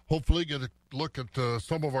also hopefully going to look at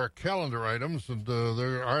some of our calendar items, and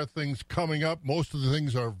there are things coming up. Most of the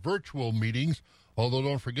things are virtual meetings, although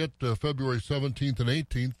don't forget February 17th and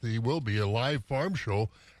 18th, there will be a live farm show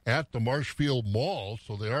at the Marshfield Mall,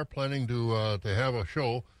 so they are planning to have a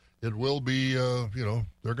show. It will be,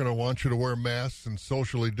 they're going to want you to wear masks and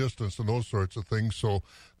socially distance and those sorts of things. So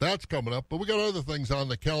that's coming up. But we got other things on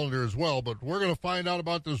the calendar as well. But we're going to find out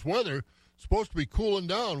about this weather. It's supposed to be cooling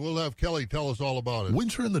down. We'll have Kelly tell us all about it.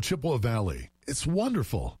 Winter in the Chippewa Valley. It's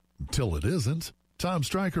wonderful until it isn't. Tom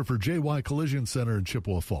Stryker for JY Collision Center in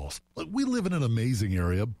Chippewa Falls. Look, we live in an amazing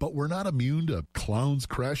area, but we're not immune to clowns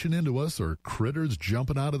crashing into us or critters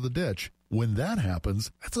jumping out of the ditch. When that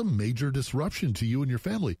happens, that's a major disruption to you and your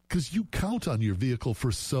family because you count on your vehicle for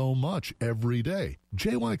so much every day.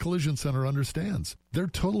 JY Collision Center understands. Their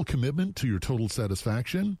total commitment to your total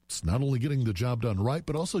satisfaction, it's not only getting the job done right,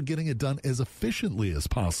 but also getting it done as efficiently as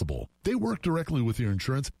possible. They work directly with your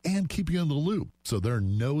insurance and keep you in the loop, so there are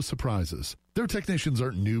no surprises. Their technicians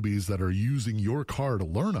aren't newbies that are using your car to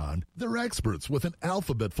learn on. They're experts with an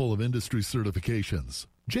alphabet full of industry certifications.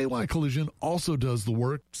 JY Collision also does the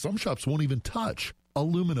work some shops won't even touch.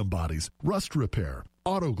 Aluminum bodies, rust repair,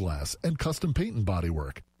 auto glass, and custom paint and body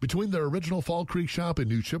work. Between their original Fall Creek shop and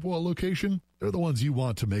new Chippewa location, they're the ones you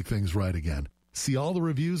want to make things right again. See all the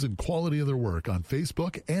reviews and quality of their work on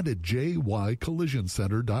Facebook and at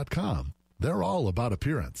jycollisioncenter.com. They're all about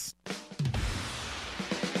appearance.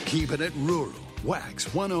 Keeping it rural. Wax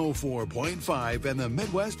 104.5 and the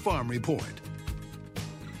Midwest Farm Report.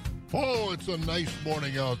 Oh, it's a nice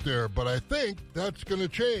morning out there, but I think that's going to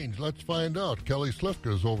change. Let's find out. Kelly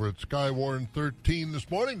Slifka is over at Skywarn 13 this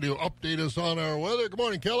morning to update us on our weather. Good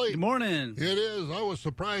morning, Kelly. Good morning. It is. I was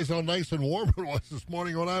surprised how nice and warm it was this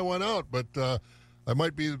morning when I went out, but I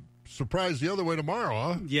might be surprised the other way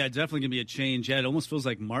tomorrow, huh? Yeah, definitely going to be a change. Yeah, it almost feels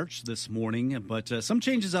like March this morning, but some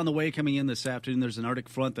changes on the way coming in this afternoon. There's an Arctic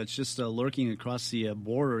front that's just lurking across the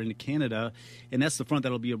border into Canada, and that's the front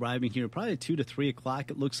that'll be arriving here probably at 2 to 3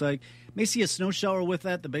 o'clock, it looks like. May see a snow shower with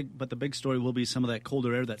that, but the big story will be some of that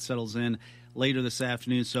colder air that settles in later this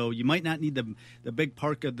afternoon. So you might not need the big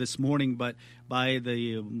parka this morning, but by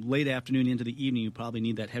the late afternoon into the evening, you probably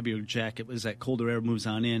need that heavier jacket as that colder air moves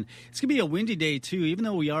on in. It's going to be a windy day, too. Even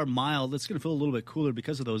though we are mild, it's going to feel a little bit cooler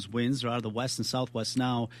because of those winds. They're out of the west and southwest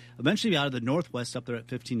now. Eventually out of the northwest up there at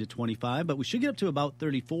 15 to 25, but we should get up to about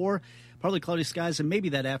 34. Partly cloudy skies and maybe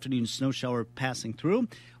that afternoon snow shower passing through.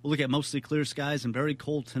 We'll look at mostly clear skies and very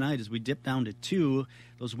cold tonight as we dip down to 2.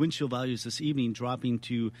 Those wind chill values this evening dropping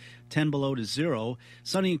to 10 below to 0.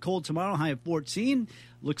 Sunny and cold tomorrow, high of 14.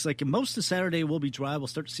 Looks like most of Saturday will be dry. We'll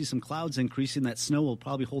start to see some clouds increasing. That snow will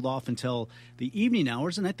probably hold off until the evening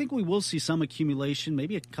hours, and I think we will see some accumulation,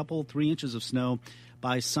 maybe a couple, 3 inches of snow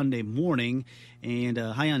by Sunday morning, and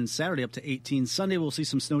high on Saturday up to 18. Sunday we'll see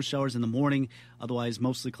some snow showers in the morning, otherwise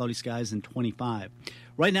mostly cloudy skies and 25.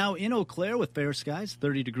 Right now in Eau Claire with fair skies,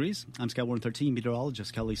 30 degrees. I'm Skywarn 13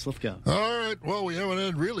 meteorologist Kelly Slifka. All right, well, we haven't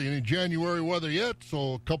had really any January weather yet,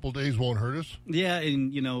 so a couple days won't hurt us. Yeah,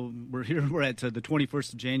 and, we're at the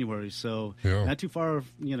 21st of January, so not too far,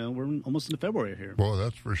 we're almost into February here. Well,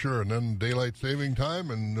 that's for sure. And then daylight saving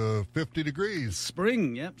time and 50 degrees.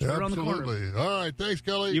 Spring, sure around the corner. Absolutely. All right, thanks,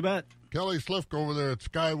 Kelly. You bet. Kelly Slifka over there at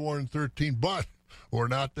Skywarn 13, but we're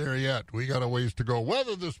not there yet. We got a ways to go.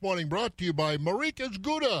 Weather this morning brought to you by Marika's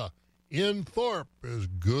Gouda in Thorpe. As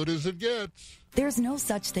good as it gets. There's no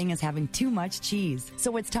such thing as having too much cheese,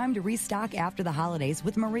 so it's time to restock after the holidays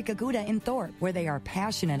with Marika Gouda in Thorpe, where they are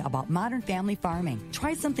passionate about modern family farming.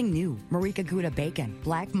 Try something new. Marika Gouda bacon,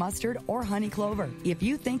 black mustard, or honey clover. If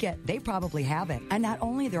you think it, they probably have it. And not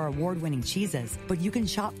only their award-winning cheeses, but you can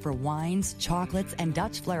shop for wines, chocolates, and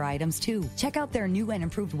Dutch flair items too. Check out their new and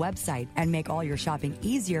improved website and make all your shopping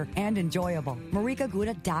easier and enjoyable.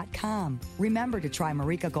 MarikaGouda.com. Remember to try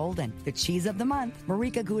Marika Golden, the cheese of the month.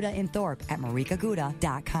 Marika Gouda in Thorpe at MarikaGouda.com.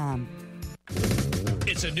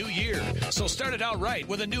 It's a new year, so start it out right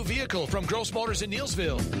with a new vehicle from Gross Motors in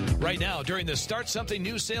Neillsville. Right now, during the Start Something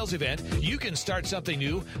New sales event, you can start something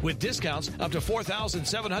new with discounts up to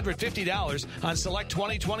 $4,750 on select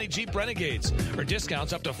 2020 Jeep Renegades, or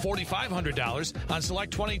discounts up to $4,500 on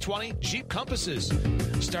select 2020 Jeep Compasses.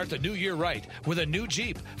 Start the new year right with a new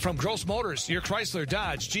Jeep from Gross Motors, your Chrysler,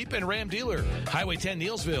 Dodge, Jeep, and Ram dealer. Highway 10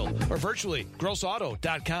 Neillsville, or virtually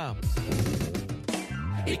grossauto.com.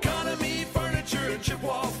 Economy Furniture in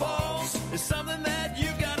Chippewa Falls is something that you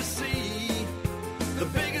gotta see. The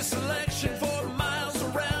biggest selection for miles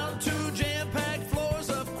around, 2 jam-packed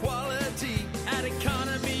floors of quality. At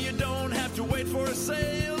Economy, you don't have to wait for a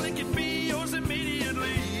sale. It can be yours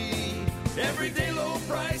immediately. Everyday low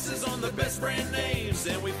prices on the best brand names,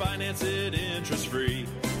 and we finance it interest-free.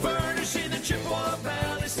 Furnishing the Chippewa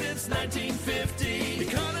Valley since 1950.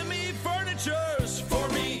 Economy Furniture's for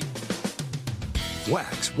me.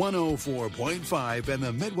 Wax 104.5 and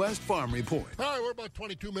the Midwest Farm Report. All right, we're about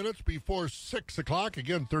 22 minutes before 6 o'clock.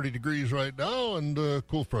 Again, 30 degrees right now, and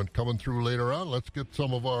cool front coming through later on. Let's get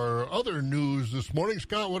some of our other news this morning.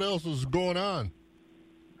 Scott, what else is going on?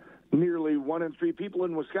 Nearly 1 in 3 people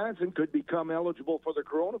in Wisconsin could become eligible for the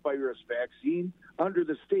coronavirus vaccine under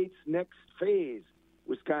the state's next phase.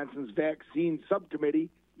 Wisconsin's vaccine subcommittee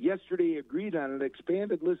yesterday agreed on an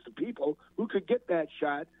expanded list of people who could get that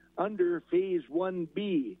shot under Phase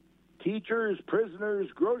 1B. Teachers, prisoners,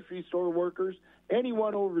 grocery store workers,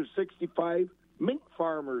 anyone over 65, mink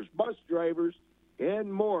farmers, bus drivers,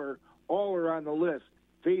 and more, all are on the list.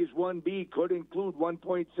 Phase 1B could include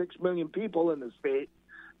 1.6 million people in the state.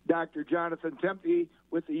 Dr. Jonathan Tempe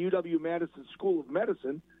with the UW-Madison School of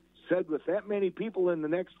Medicine said with that many people in the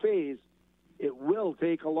next phase, it will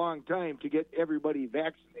take a long time to get everybody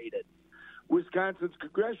vaccinated. Wisconsin's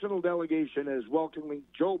congressional delegation is welcoming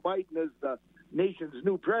Joe Biden as the nation's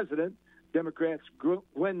new president. Democrats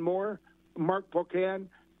Gwen Moore, Mark Pocan,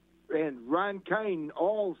 and Ron Kine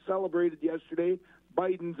all celebrated yesterday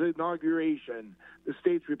Biden's inauguration. The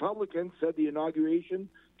state's Republicans said the inauguration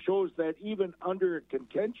shows that even under a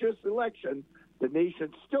contentious election, the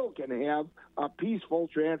nation still can have a peaceful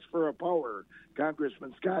transfer of power.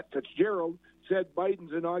 Congressman Scott Fitzgerald said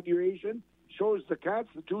Biden's inauguration shows the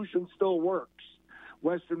Constitution still works.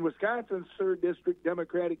 Western Wisconsin's 3rd District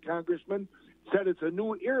Democratic Congressman said it's a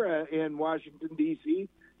new era in Washington, D.C.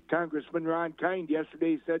 Congressman Ron Kind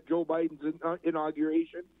yesterday said Joe Biden's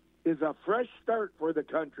inauguration is a fresh start for the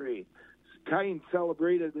country. Kind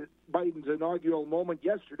celebrated Biden's inaugural moment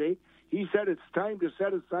yesterday. He said it's time to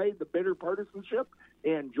set aside the bitter partisanship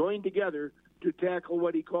and join together to tackle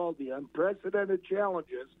what he called the unprecedented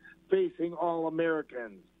challenges facing all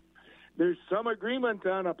Americans. There's some agreement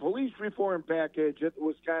on a police reform package at the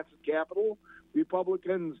Wisconsin Capitol.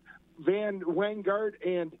 Republicans Van Wangard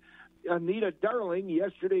and Anita Darling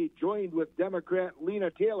yesterday joined with Democrat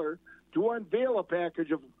Lena Taylor to unveil a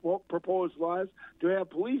package of proposed laws to have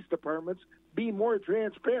police departments be more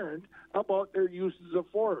transparent about their uses of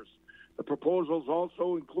force. The proposals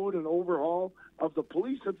also include an overhaul of the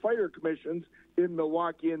police and fire commissions in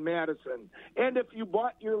Milwaukee and Madison. And if you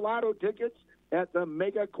bought your lotto tickets at the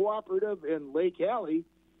Mega Cooperative in Lake Alley,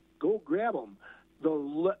 go grab them.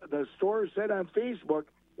 The store said on Facebook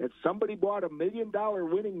that somebody bought $1 million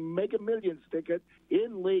winning Mega Millions ticket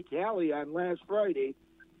in Lake Alley on last Friday.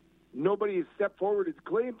 Nobody has stepped forward to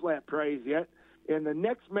claim that prize yet, and the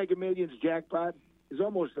next Mega Millions jackpot is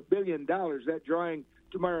almost $1 billion. That drawing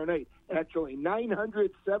tomorrow night, actually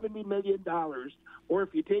 $970 million, or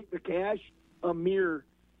if you take the cash, a mere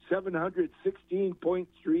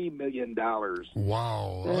 $716.3 million.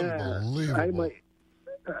 Wow, unbelievable!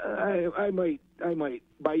 I might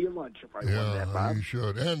buy you lunch if I won that, Bob. You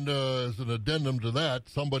should. And as an addendum to that,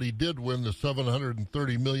 somebody did win the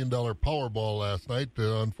 $730 million Powerball last night.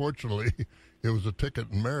 Unfortunately, it was a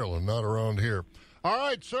ticket in Maryland, not around here. All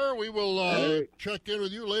right, sir, we will check in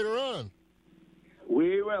with you later on.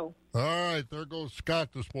 We will. All right, there goes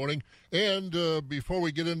Scott this morning. And before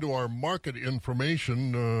we get into our market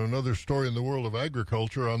information, another story in the world of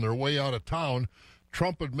agriculture. On their way out of town,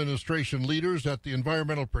 Trump administration leaders at the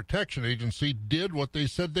Environmental Protection Agency did what they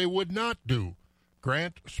said they would not do,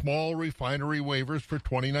 grant small refinery waivers for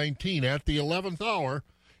 2019. At the 11th hour,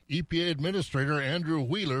 EPA Administrator Andrew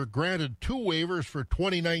Wheeler granted 2 waivers for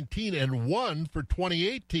 2019 and 1 for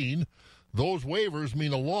 2018. Those waivers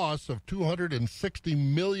mean a loss of 260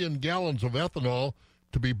 million gallons of ethanol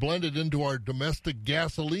to be blended into our domestic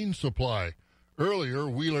gasoline supply. Earlier,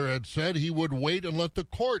 Wheeler had said he would wait and let the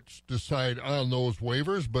courts decide on those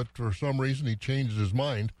waivers, but for some reason he changed his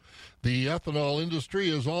mind. The ethanol industry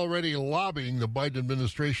is already lobbying the Biden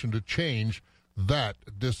administration to change that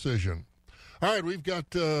decision. All right, we've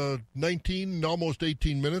got 19, almost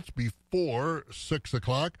 18 minutes before 6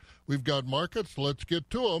 o'clock. We've got markets. Let's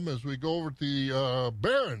get to them as we go over to the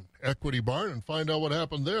Barron Equity Barn and find out what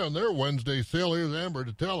happened there on their Wednesday sale. Here's Amber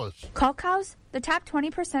to tell us. Call cows, the top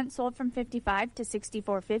 20% sold from 55 to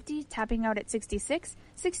 64.50, topping out at 66.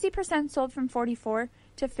 60% sold from 44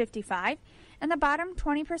 to 55, and the bottom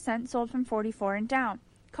 20% sold from 44 and down.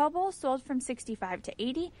 Cull bulls sold from 65 to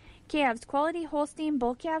 80. Calves, quality Holstein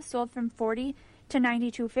bull calves sold from 40 to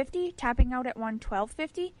 92.50, topping out at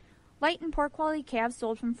 112.50. Light and poor quality calves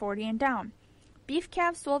sold from 40 and down. Beef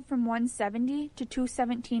calves sold from 170 to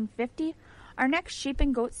 217.50. Our next sheep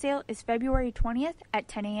and goat sale is February 20th at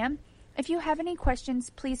 10 a.m. If you have any questions,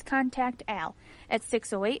 please contact Al at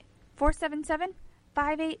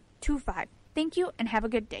 608-477-5825. Thank you and have a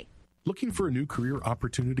good day. Looking for a new career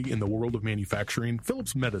opportunity in the world of manufacturing?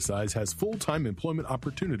 Phillips Medisize has full-time employment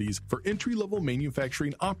opportunities for entry-level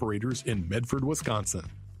manufacturing operators in Medford, Wisconsin.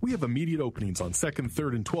 We have immediate openings on 2nd,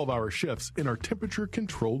 3rd, and 12-hour shifts in our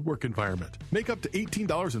temperature-controlled work environment. Make up to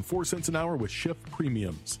 $18.04 an hour with shift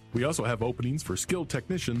premiums. We also have openings for skilled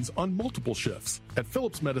technicians on multiple shifts. At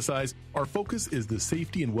Phillips Medisize, our focus is the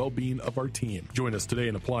safety and well-being of our team. Join us today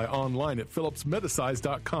and apply online at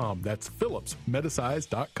phillipsmedisize.com. That's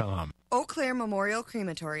phillipsmedisize.com. Eau Claire Memorial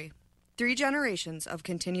Crematory. 3 generations of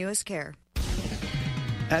continuous care.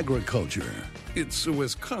 Agriculture. It's a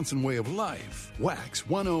Wisconsin way of life. Wax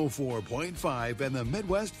 104.5 and the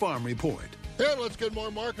Midwest Farm Report. And let's get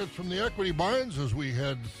more markets from the Equity Barns as we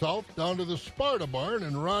head south down to the Sparta Barn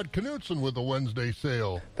and Rod Knutson with the Wednesday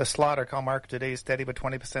sale. The slaughter cow market today is steady, but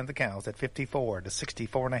 20% of the cows at 54 to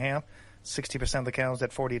 64.5, 60% of the cows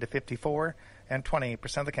at 40 to 54, and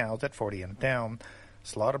 20% of the cows at 40 and down.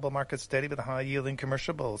 Slaughterable market steady with the high-yielding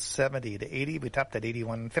commercial bulls 70 to 80. We topped at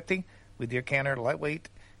 81.50 with your canner lightweight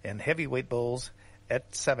and heavyweight bulls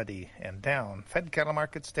at 70 and down. Fed cattle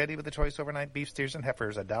market steady with the choice overnight beef steers and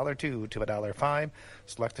heifers $1.02 to $1.05.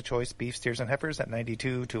 Select the choice beef steers and heifers at $92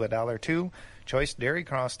 to $1.02. Choice dairy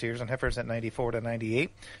cross steers and heifers at $94 to $98.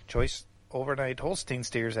 Choice overnight Holstein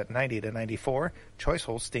steers at $90 to $94. Choice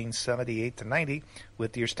Holsteins $78 to $90,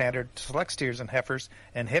 with your standard select steers and heifers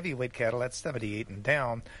and heavyweight cattle at $78 and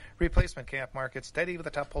down. Replacement calf market steady with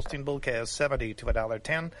the top Holstein bull calves $70 to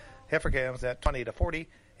 $1.10. Heifer calves at $20 to $40.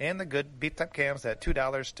 And the good beef-type calves at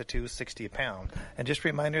 $2 to $2.60 a pound. And just a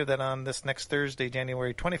reminder that on this next Thursday,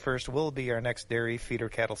 January 21st, will be our next dairy feeder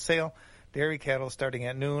cattle sale. Dairy cattle starting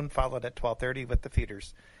at noon, followed at 12:30 with the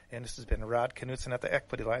feeders. And this has been Rod Knutson at the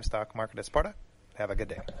Equity Livestock Market at Sparta. Have a good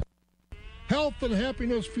day. Health and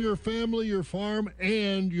happiness for your family, your farm,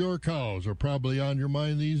 and your cows are probably on your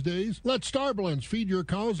mind these days. Let Star Blends feed your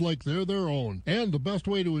cows like they're their own. And the best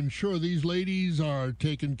way to ensure these ladies are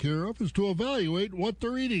taken care of is to evaluate what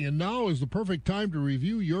they're eating. And now is the perfect time to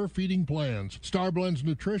review your feeding plans. Star Blends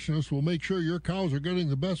nutritionists will make sure your cows are getting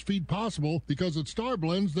the best feed possible, because at Star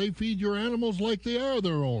Blends, they feed your animals like they are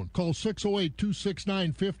their own. Call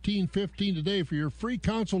 608-269-1515 today for your free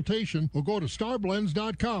consultation, or go to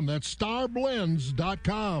starblends.com. That's starblends.com.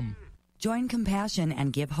 Join Compassion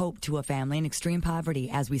and give hope to a family in extreme poverty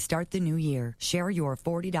as we start the new year. Share your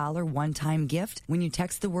 $40 one-time gift when you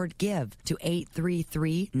text the word GIVE to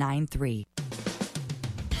 83393.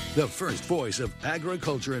 The first voice of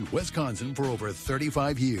agriculture in Wisconsin for over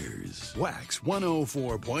 35 years. Wax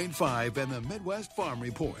 104.5 and the Midwest Farm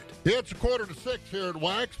Report. It's 5:45 here at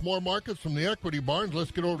Wax. More markets from the Equity Barns. Let's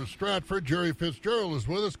get over to Stratford. Jerry Fitzgerald is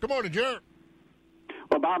with us. Good morning, Jerry.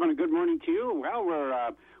 Well, Bob, and a good morning to you. Well,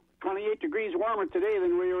 we're 28 degrees warmer today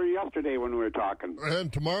than we were yesterday when we were talking.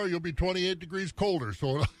 And tomorrow you'll be 28 degrees colder,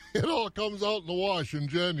 so it all comes out in the wash in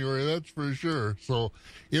January, that's for sure. So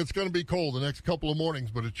it's going to be cold the next couple of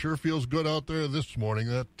mornings, but it sure feels good out there this morning.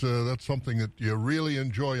 That's something that you really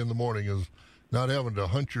enjoy in the morning, is not having to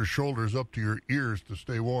hunch your shoulders up to your ears to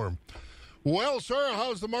stay warm. Well, sir,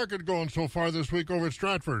 how's the market going so far this week over at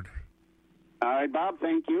Stratford? All right, Bob,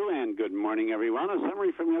 thank you, and good morning, everyone. A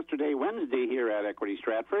summary from yesterday, Wednesday, here at Equity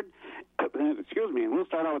Stratford. Excuse me, and we'll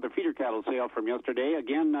start out with the feeder cattle sale from yesterday.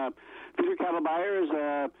 Again, feeder cattle buyers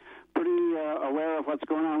pretty aware of what's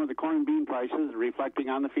going on with the corn and bean prices, reflecting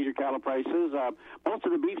on the feeder cattle prices. Most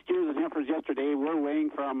of the beef steers and heifers yesterday were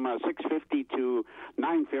weighing from $6.50 to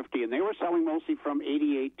 $9.50, and they were selling mostly from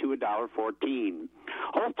 $88 to $1.14.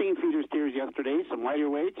 Holstein feeder steers yesterday, some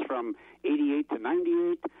lighter weights from $88 to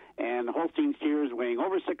 $98, and Holstein steers weighing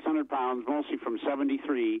over 600 pounds, mostly from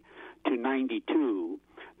 $73 to $92.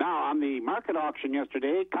 Now, on the market auction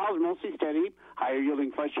yesterday, cows mostly steady.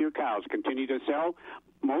 Higher-yielding fleshier cows continue to sell,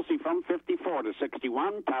 mostly from 54 to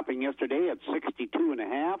 61, topping yesterday at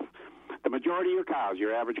 62.5. The majority of cows,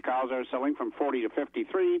 your average cows, are selling from 40 to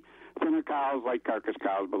 53. Thinner cows, like carcass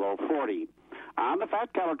cows, below 40. On the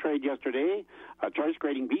fat cattle trade yesterday, choice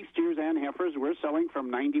grading beef steers and heifers were selling from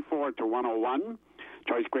 94 to 101.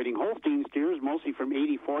 Choice grading Holstein steers mostly from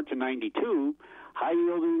 84 to 92.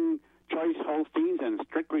 High-yielding choice Holsteins and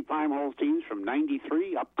strictly prime Holsteins from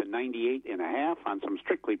 93 up to 98.5 on some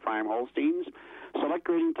strictly prime Holsteins. Select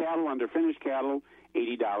grading cattle under finished cattle,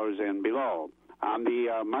 $80 and below. On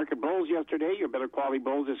the market bulls yesterday, your better quality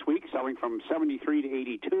bulls this week selling from 73 to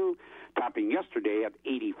 82, topping yesterday at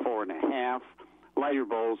 84.5. Lighter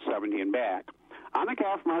bulls 70 and back. On the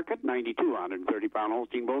calf market, 92 130-pound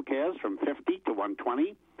Holstein bull calves from 50 to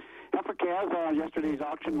 120. Heifer calves on yesterday's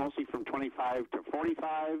auction mostly from 25 to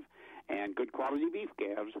 45, and good quality beef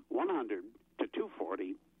calves 100 to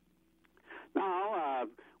 240. Now,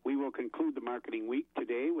 we will conclude the marketing week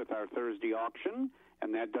today with our Thursday auction,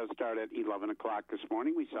 and that does start at 11 o'clock this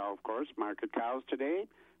morning. We saw, of course, market cows today,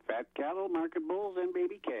 fat cattle, market bulls, and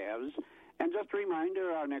baby calves. And just a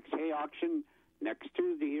reminder, our next hay auction next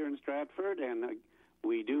Tuesday here in Stratford, and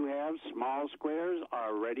we do have small squares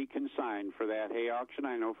already consigned for that hay auction.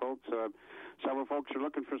 I know several folks are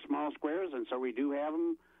looking for small squares, and so we do have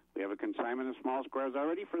them. We have a consignment of small squares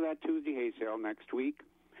already for that Tuesday hay sale next week.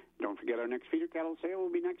 Don't forget our next feeder cattle sale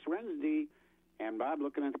will be next Wednesday, And, Bob,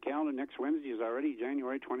 looking at the calendar, next Wednesday is already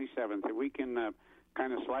January 27th. If we can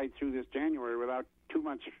kind of slide through this January without too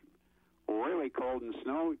much really cold and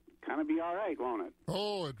snow, kind of be all right, won't it?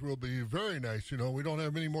 Oh, it will be very nice. You know, we don't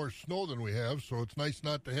have any more snow than we have, so it's nice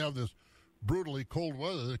not to have this brutally cold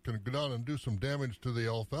weather that can go down and do some damage to the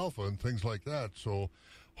alfalfa and things like that. So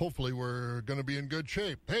hopefully we're going to be in good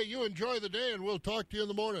shape. Hey, you enjoy the day, and we'll talk to you in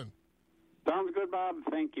the morning. Sounds good, Bob.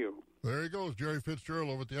 Thank you. There he goes, Jerry Fitzgerald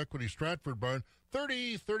over at the Equity Stratford Barn.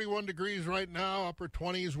 30, 31 degrees right now, upper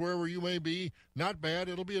 20s, wherever you may be. Not bad.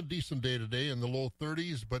 It'll be a decent day today in the low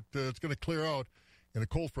 30s, but it's going to clear out. And a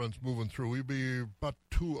cold front's moving through. We'll be about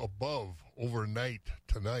 2 above overnight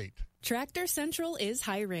tonight. Tractor Central is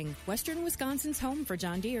hiring. Western Wisconsin's home for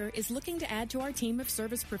John Deere is looking to add to our team of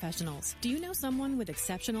service professionals. Do you know someone with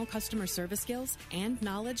exceptional customer service skills and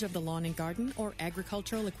knowledge of the lawn and garden or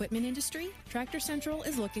agricultural equipment industry? Tractor Central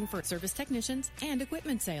is looking for service technicians and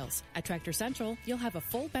equipment sales. At Tractor Central, you'll have a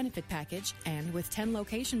full benefit package, and with 10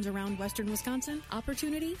 locations around Western Wisconsin,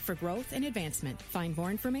 opportunity for growth and advancement. Find more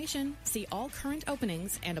information, see all current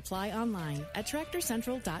openings, and apply online at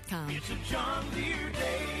TractorCentral.com. It's a John Deere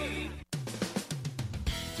day.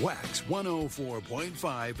 Wax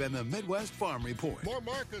 104.5 and the Midwest Farm Report. More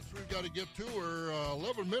markets we've got to get to. We're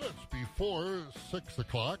 11 minutes before 6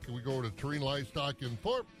 o'clock. We go to Terrain Livestock in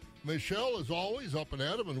Thorpe. Michelle, as always, up and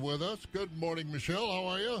at 'em and with us. Good morning, Michelle. How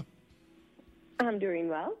are you? I'm doing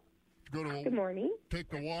well. Good morning. Take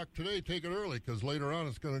the walk today. Take it early because later on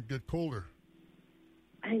it's going to get colder.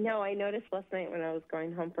 I know. I noticed last night when I was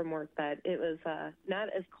going home from work that it was not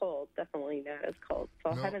as cold. Definitely not as cold.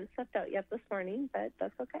 So I haven't slept out yet this morning, but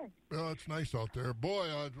that's okay. Well, it's nice out there. Boy,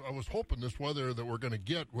 I was hoping this weather that we're going to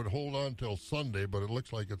get would hold on till Sunday, but it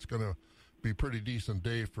looks like it's going to be a pretty decent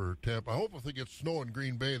day for Tampa. I hope if they get snow in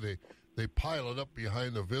Green Bay, they pile it up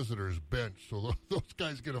behind the visitors' bench so those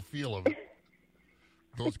guys get a feel of it.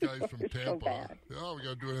 Those guys from Tampa. So we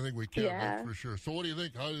got to do anything we can, that's for sure. So what do you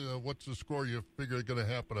think? What's the score you figure is going to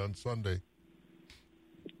happen on Sunday?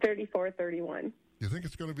 34-31. You think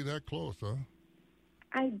it's going to be that close, huh?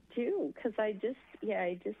 I do, because I just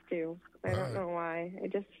do. I don't know why.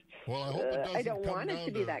 Well, I hope it doesn't I don't want it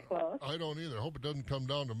to be that close. I don't either. I hope it doesn't come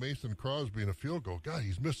down to Mason Crosby in a field goal. God,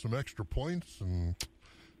 he's missed some extra points, and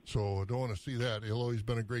so I don't want to see that. He'll always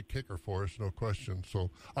been a great kicker for us, no question. So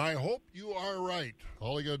I hope you are right.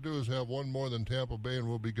 All you got to do is have one more than Tampa Bay, and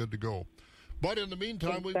we'll be good to go. But in the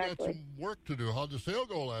meantime, we've got some work to do. How'd the sale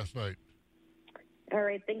go last night? All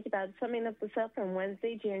right, thank you, Bob. Summing up the sale from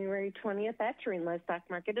Wednesday, January 20th at Terrain Livestock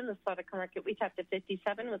Market. In the Slaughter Market, we tapped at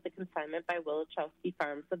 57 with the consignment by Wilachowski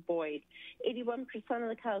Farms of Boyd. 81% of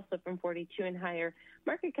the cows sold from 42 and higher.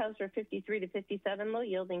 Market cows were 53 to 57,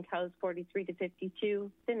 low-yielding cows 43 to 52,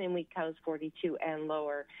 thin and weak cows 42 and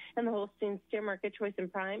lower. And the Holstein steer market, choice and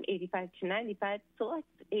prime 85 to 95, select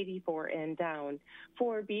 84 and down.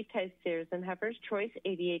 For beef-type steers and heifers, choice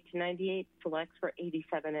 88 to 98, selects for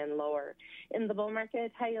 87 and lower. In the bull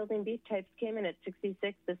market, high-yielding beef types came in at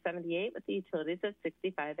 66 to 78, with the utilities at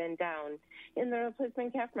 65 and down. In the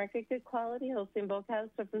replacement calf market, good quality Holstein bull cows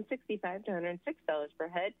sold from $65 to $106 per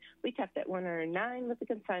head. We tapped at 109 with the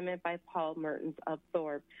consignment by Paul Mertens of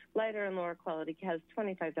Thorpe. Lighter and lower quality cows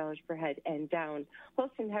 $25 per head and down.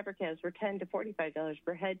 Holstein heifer calves were $10 to $45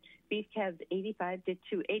 per head. Beef calves $85 to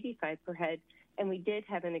 $285 per head. And we did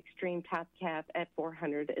have an extreme top calf at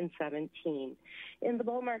 417. In the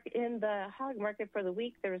bull market, in the hog market for the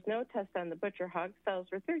week, there was no test on the butcher hog. Sales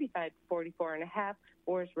were 35 to 44 and a half.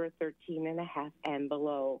 Boars were 13 and a half and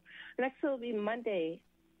below. Next will be Monday,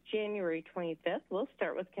 January 25th. We'll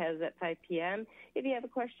start with calves at 5 p.m. If you have a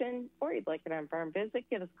question or you'd like an on-farm visit,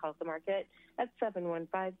 give us a call at the market at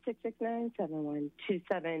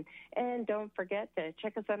 715-669-7127. And don't forget to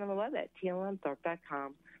check us out on the web at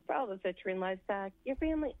tlmthorpe.com. For all of us at Terrain Livestock, your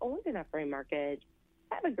family-owned and operating market.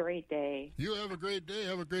 Have a great day. You have a great day.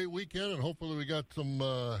 Have a great weekend, and hopefully we got some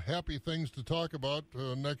happy things to talk about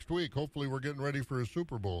next week. Hopefully we're getting ready for a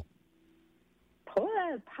Super Bowl.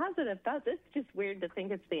 Positive thoughts. It's just weird to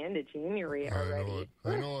think it's the end of January already.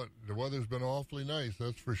 I know it. The weather's been awfully nice,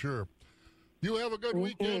 that's for sure. You have a good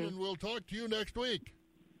weekend, and we'll talk to you next week.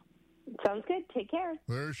 Sounds good. Take care.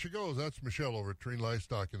 There she goes. That's Michelle over at Terrain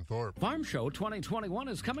Livestock in Thorpe. Farm Show 2021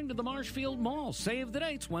 is coming to the Marshfield Mall. Save the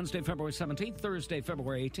dates. Wednesday, February 17th, Thursday,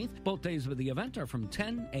 February 18th. Both days of the event are from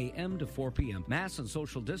 10 a.m. to 4 p.m. Mask and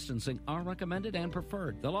social distancing are recommended and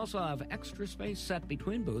preferred. They'll also have extra space set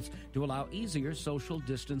between booths to allow easier social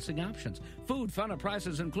distancing options. Food, fun, and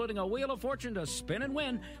prices, including a Wheel of Fortune to spin and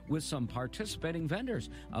win with some participating vendors.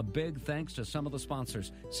 A big thanks to some of the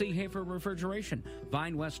sponsors. Seehafer Refrigeration,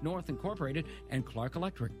 Vine West North Incorporated, and Clark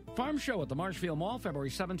Electric. Farm Show at the Marshfield Mall, February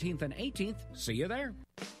 17th and 18th. See you there.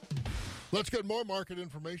 Let's get more market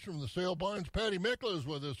information from the sale barns. Patty Mikla is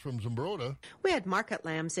with us from Zumbrota. We had market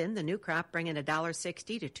lambs in, the new crop bringing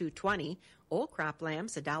 $1.60 to $2.20. Old crop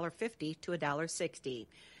lambs $1.50 to $1.60.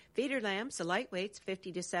 Feeder lambs, the lightweights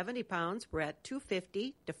 50 to 70 pounds, were at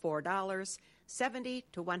 $2.50 to $4. 70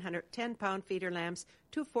 to 110 pound feeder lambs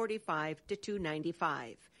 $2.45 to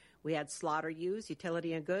 $2.95. We had slaughter ewes,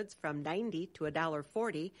 utility and goods from $90 to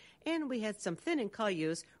 $1.40, and we had some thin and cull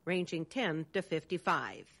ewes ranging 10 to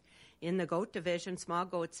 55. In the goat division, small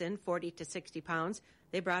goats in 40 to 60 pounds,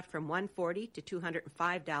 they brought from $140 to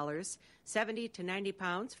 $205. 70 to 90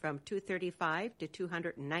 pounds from $235 to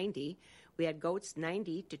 $290. We had goats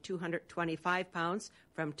 90 to 225 pounds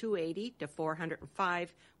from $280 to $405,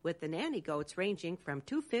 with the nanny goats ranging from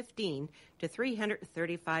 $215 to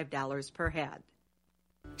 $335 per head.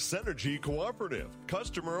 Synergy Cooperative,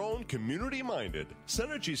 customer-owned, community-minded.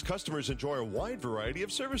 Synergy's customers enjoy a wide variety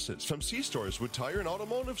of services, from C-stores with tire and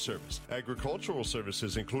automotive service, agricultural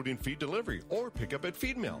services including feed delivery or pickup at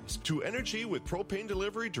feed mills, to energy with propane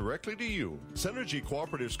delivery directly to you. Synergy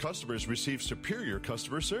Cooperative's customers receive superior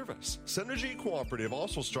customer service. Synergy Cooperative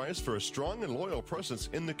also strives for a strong and loyal presence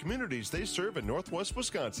in the communities they serve in Northwest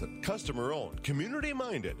Wisconsin. Customer-owned,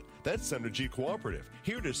 community-minded. That's Synergy Cooperative,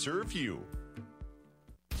 here to serve you.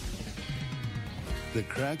 The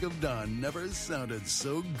crack of dawn never sounded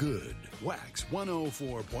so good. Wax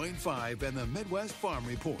 104.5 and the Midwest Farm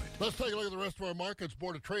Report. Let's take a look at the rest of our markets.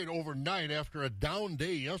 Board of Trade overnight after a down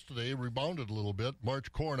day yesterday rebounded a little bit. March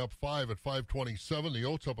corn up 5 at $5.27. The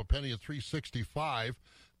oats up a penny at $3.65.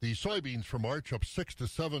 The soybeans for March up 6 to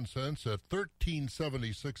 7 cents at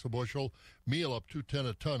 $13.76 a bushel. Meal up 2.10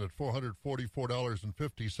 a ton at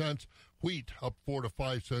 $444.50. Wheat up 4 to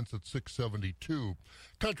 5 cents at $6.72.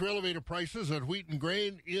 Country elevator prices at Wheaton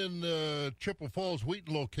Grain in Chippewa Falls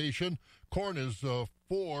Wheaton location. Corn is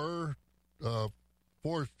four.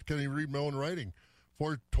 Can you read my own writing?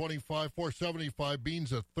 $4.25, $4.75.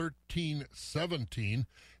 Beans at $13.17.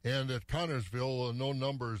 And at Connorsville, no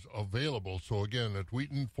numbers available. So again, at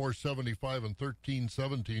Wheaton, $4.75 and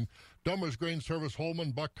 $13.17. Dummer's Grain Service,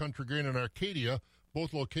 Holman, Buck Country Grain, and Arcadia.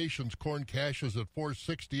 Both locations, corn cash is at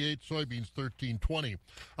 $4.68, soybeans $13.20.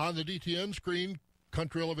 On the DTN screen,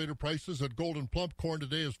 country elevator prices at Golden Plump. Corn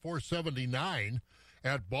today is $4.79.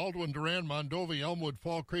 At Baldwin, Durand, Mondovi, Elmwood,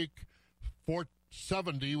 Fall Creek,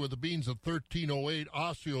 $4.70 with the beans at $13.08.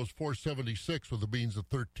 Osceo's $4.76 with the beans at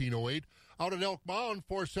 $13.08. Out at Elk Mound,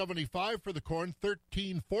 $4.75 for the corn,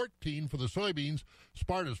 $13.14 for the soybeans.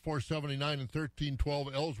 Sparta's $4.79 and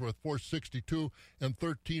 $13.12. Ellsworth $4.62 and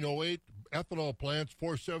 $13.08. Ethanol plants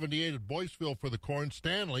 $4.78 at Boyceville for the corn.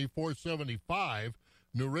 Stanley $4.75.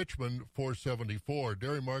 New Richmond $4.74.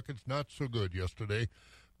 Dairy markets not so good yesterday.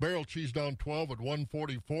 Barrel cheese down 12 at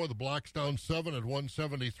 $1.44. The blocks down 7 at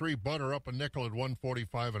 $1.73. Butter up a nickel at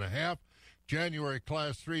 $1.45.5. January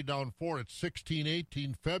Class 3 down 4 at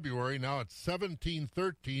 $16.18. February now at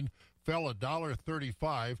 $17.13. Fell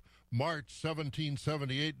 $1.35. March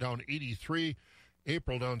 $17.78 down 83.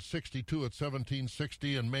 April down 62 at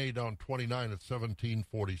 $17.60, and May down 29 at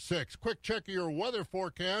 $17.46. Quick check of your weather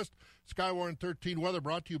forecast. Skywarn 13 weather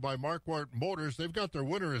brought to you by Marquardt Motors. They've got their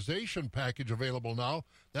winterization package available now.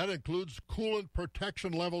 That includes coolant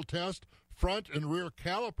protection level test, front and rear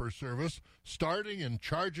caliper service, starting and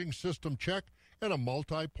charging system check, and a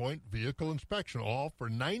multi-point vehicle inspection, all for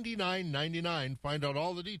 $99.99. Find out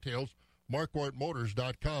all the details.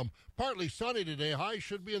 MarquardtMotors.com. Partly sunny today. High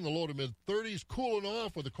should be in the low to mid-30s. Cooling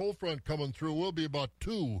off with a cold front coming through. We'll be about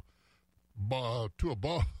 2 above.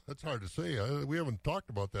 That's hard to say. We haven't talked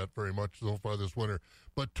about that very much so far this winter.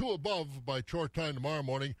 But 2 above by chore time tomorrow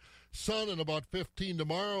morning. Sun and about 15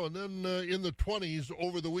 tomorrow. And then in the 20s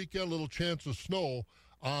over the weekend, little chance of snow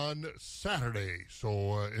on Saturday.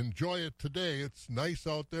 So enjoy it today. It's nice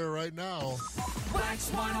out there right now. Wax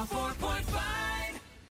 104.5.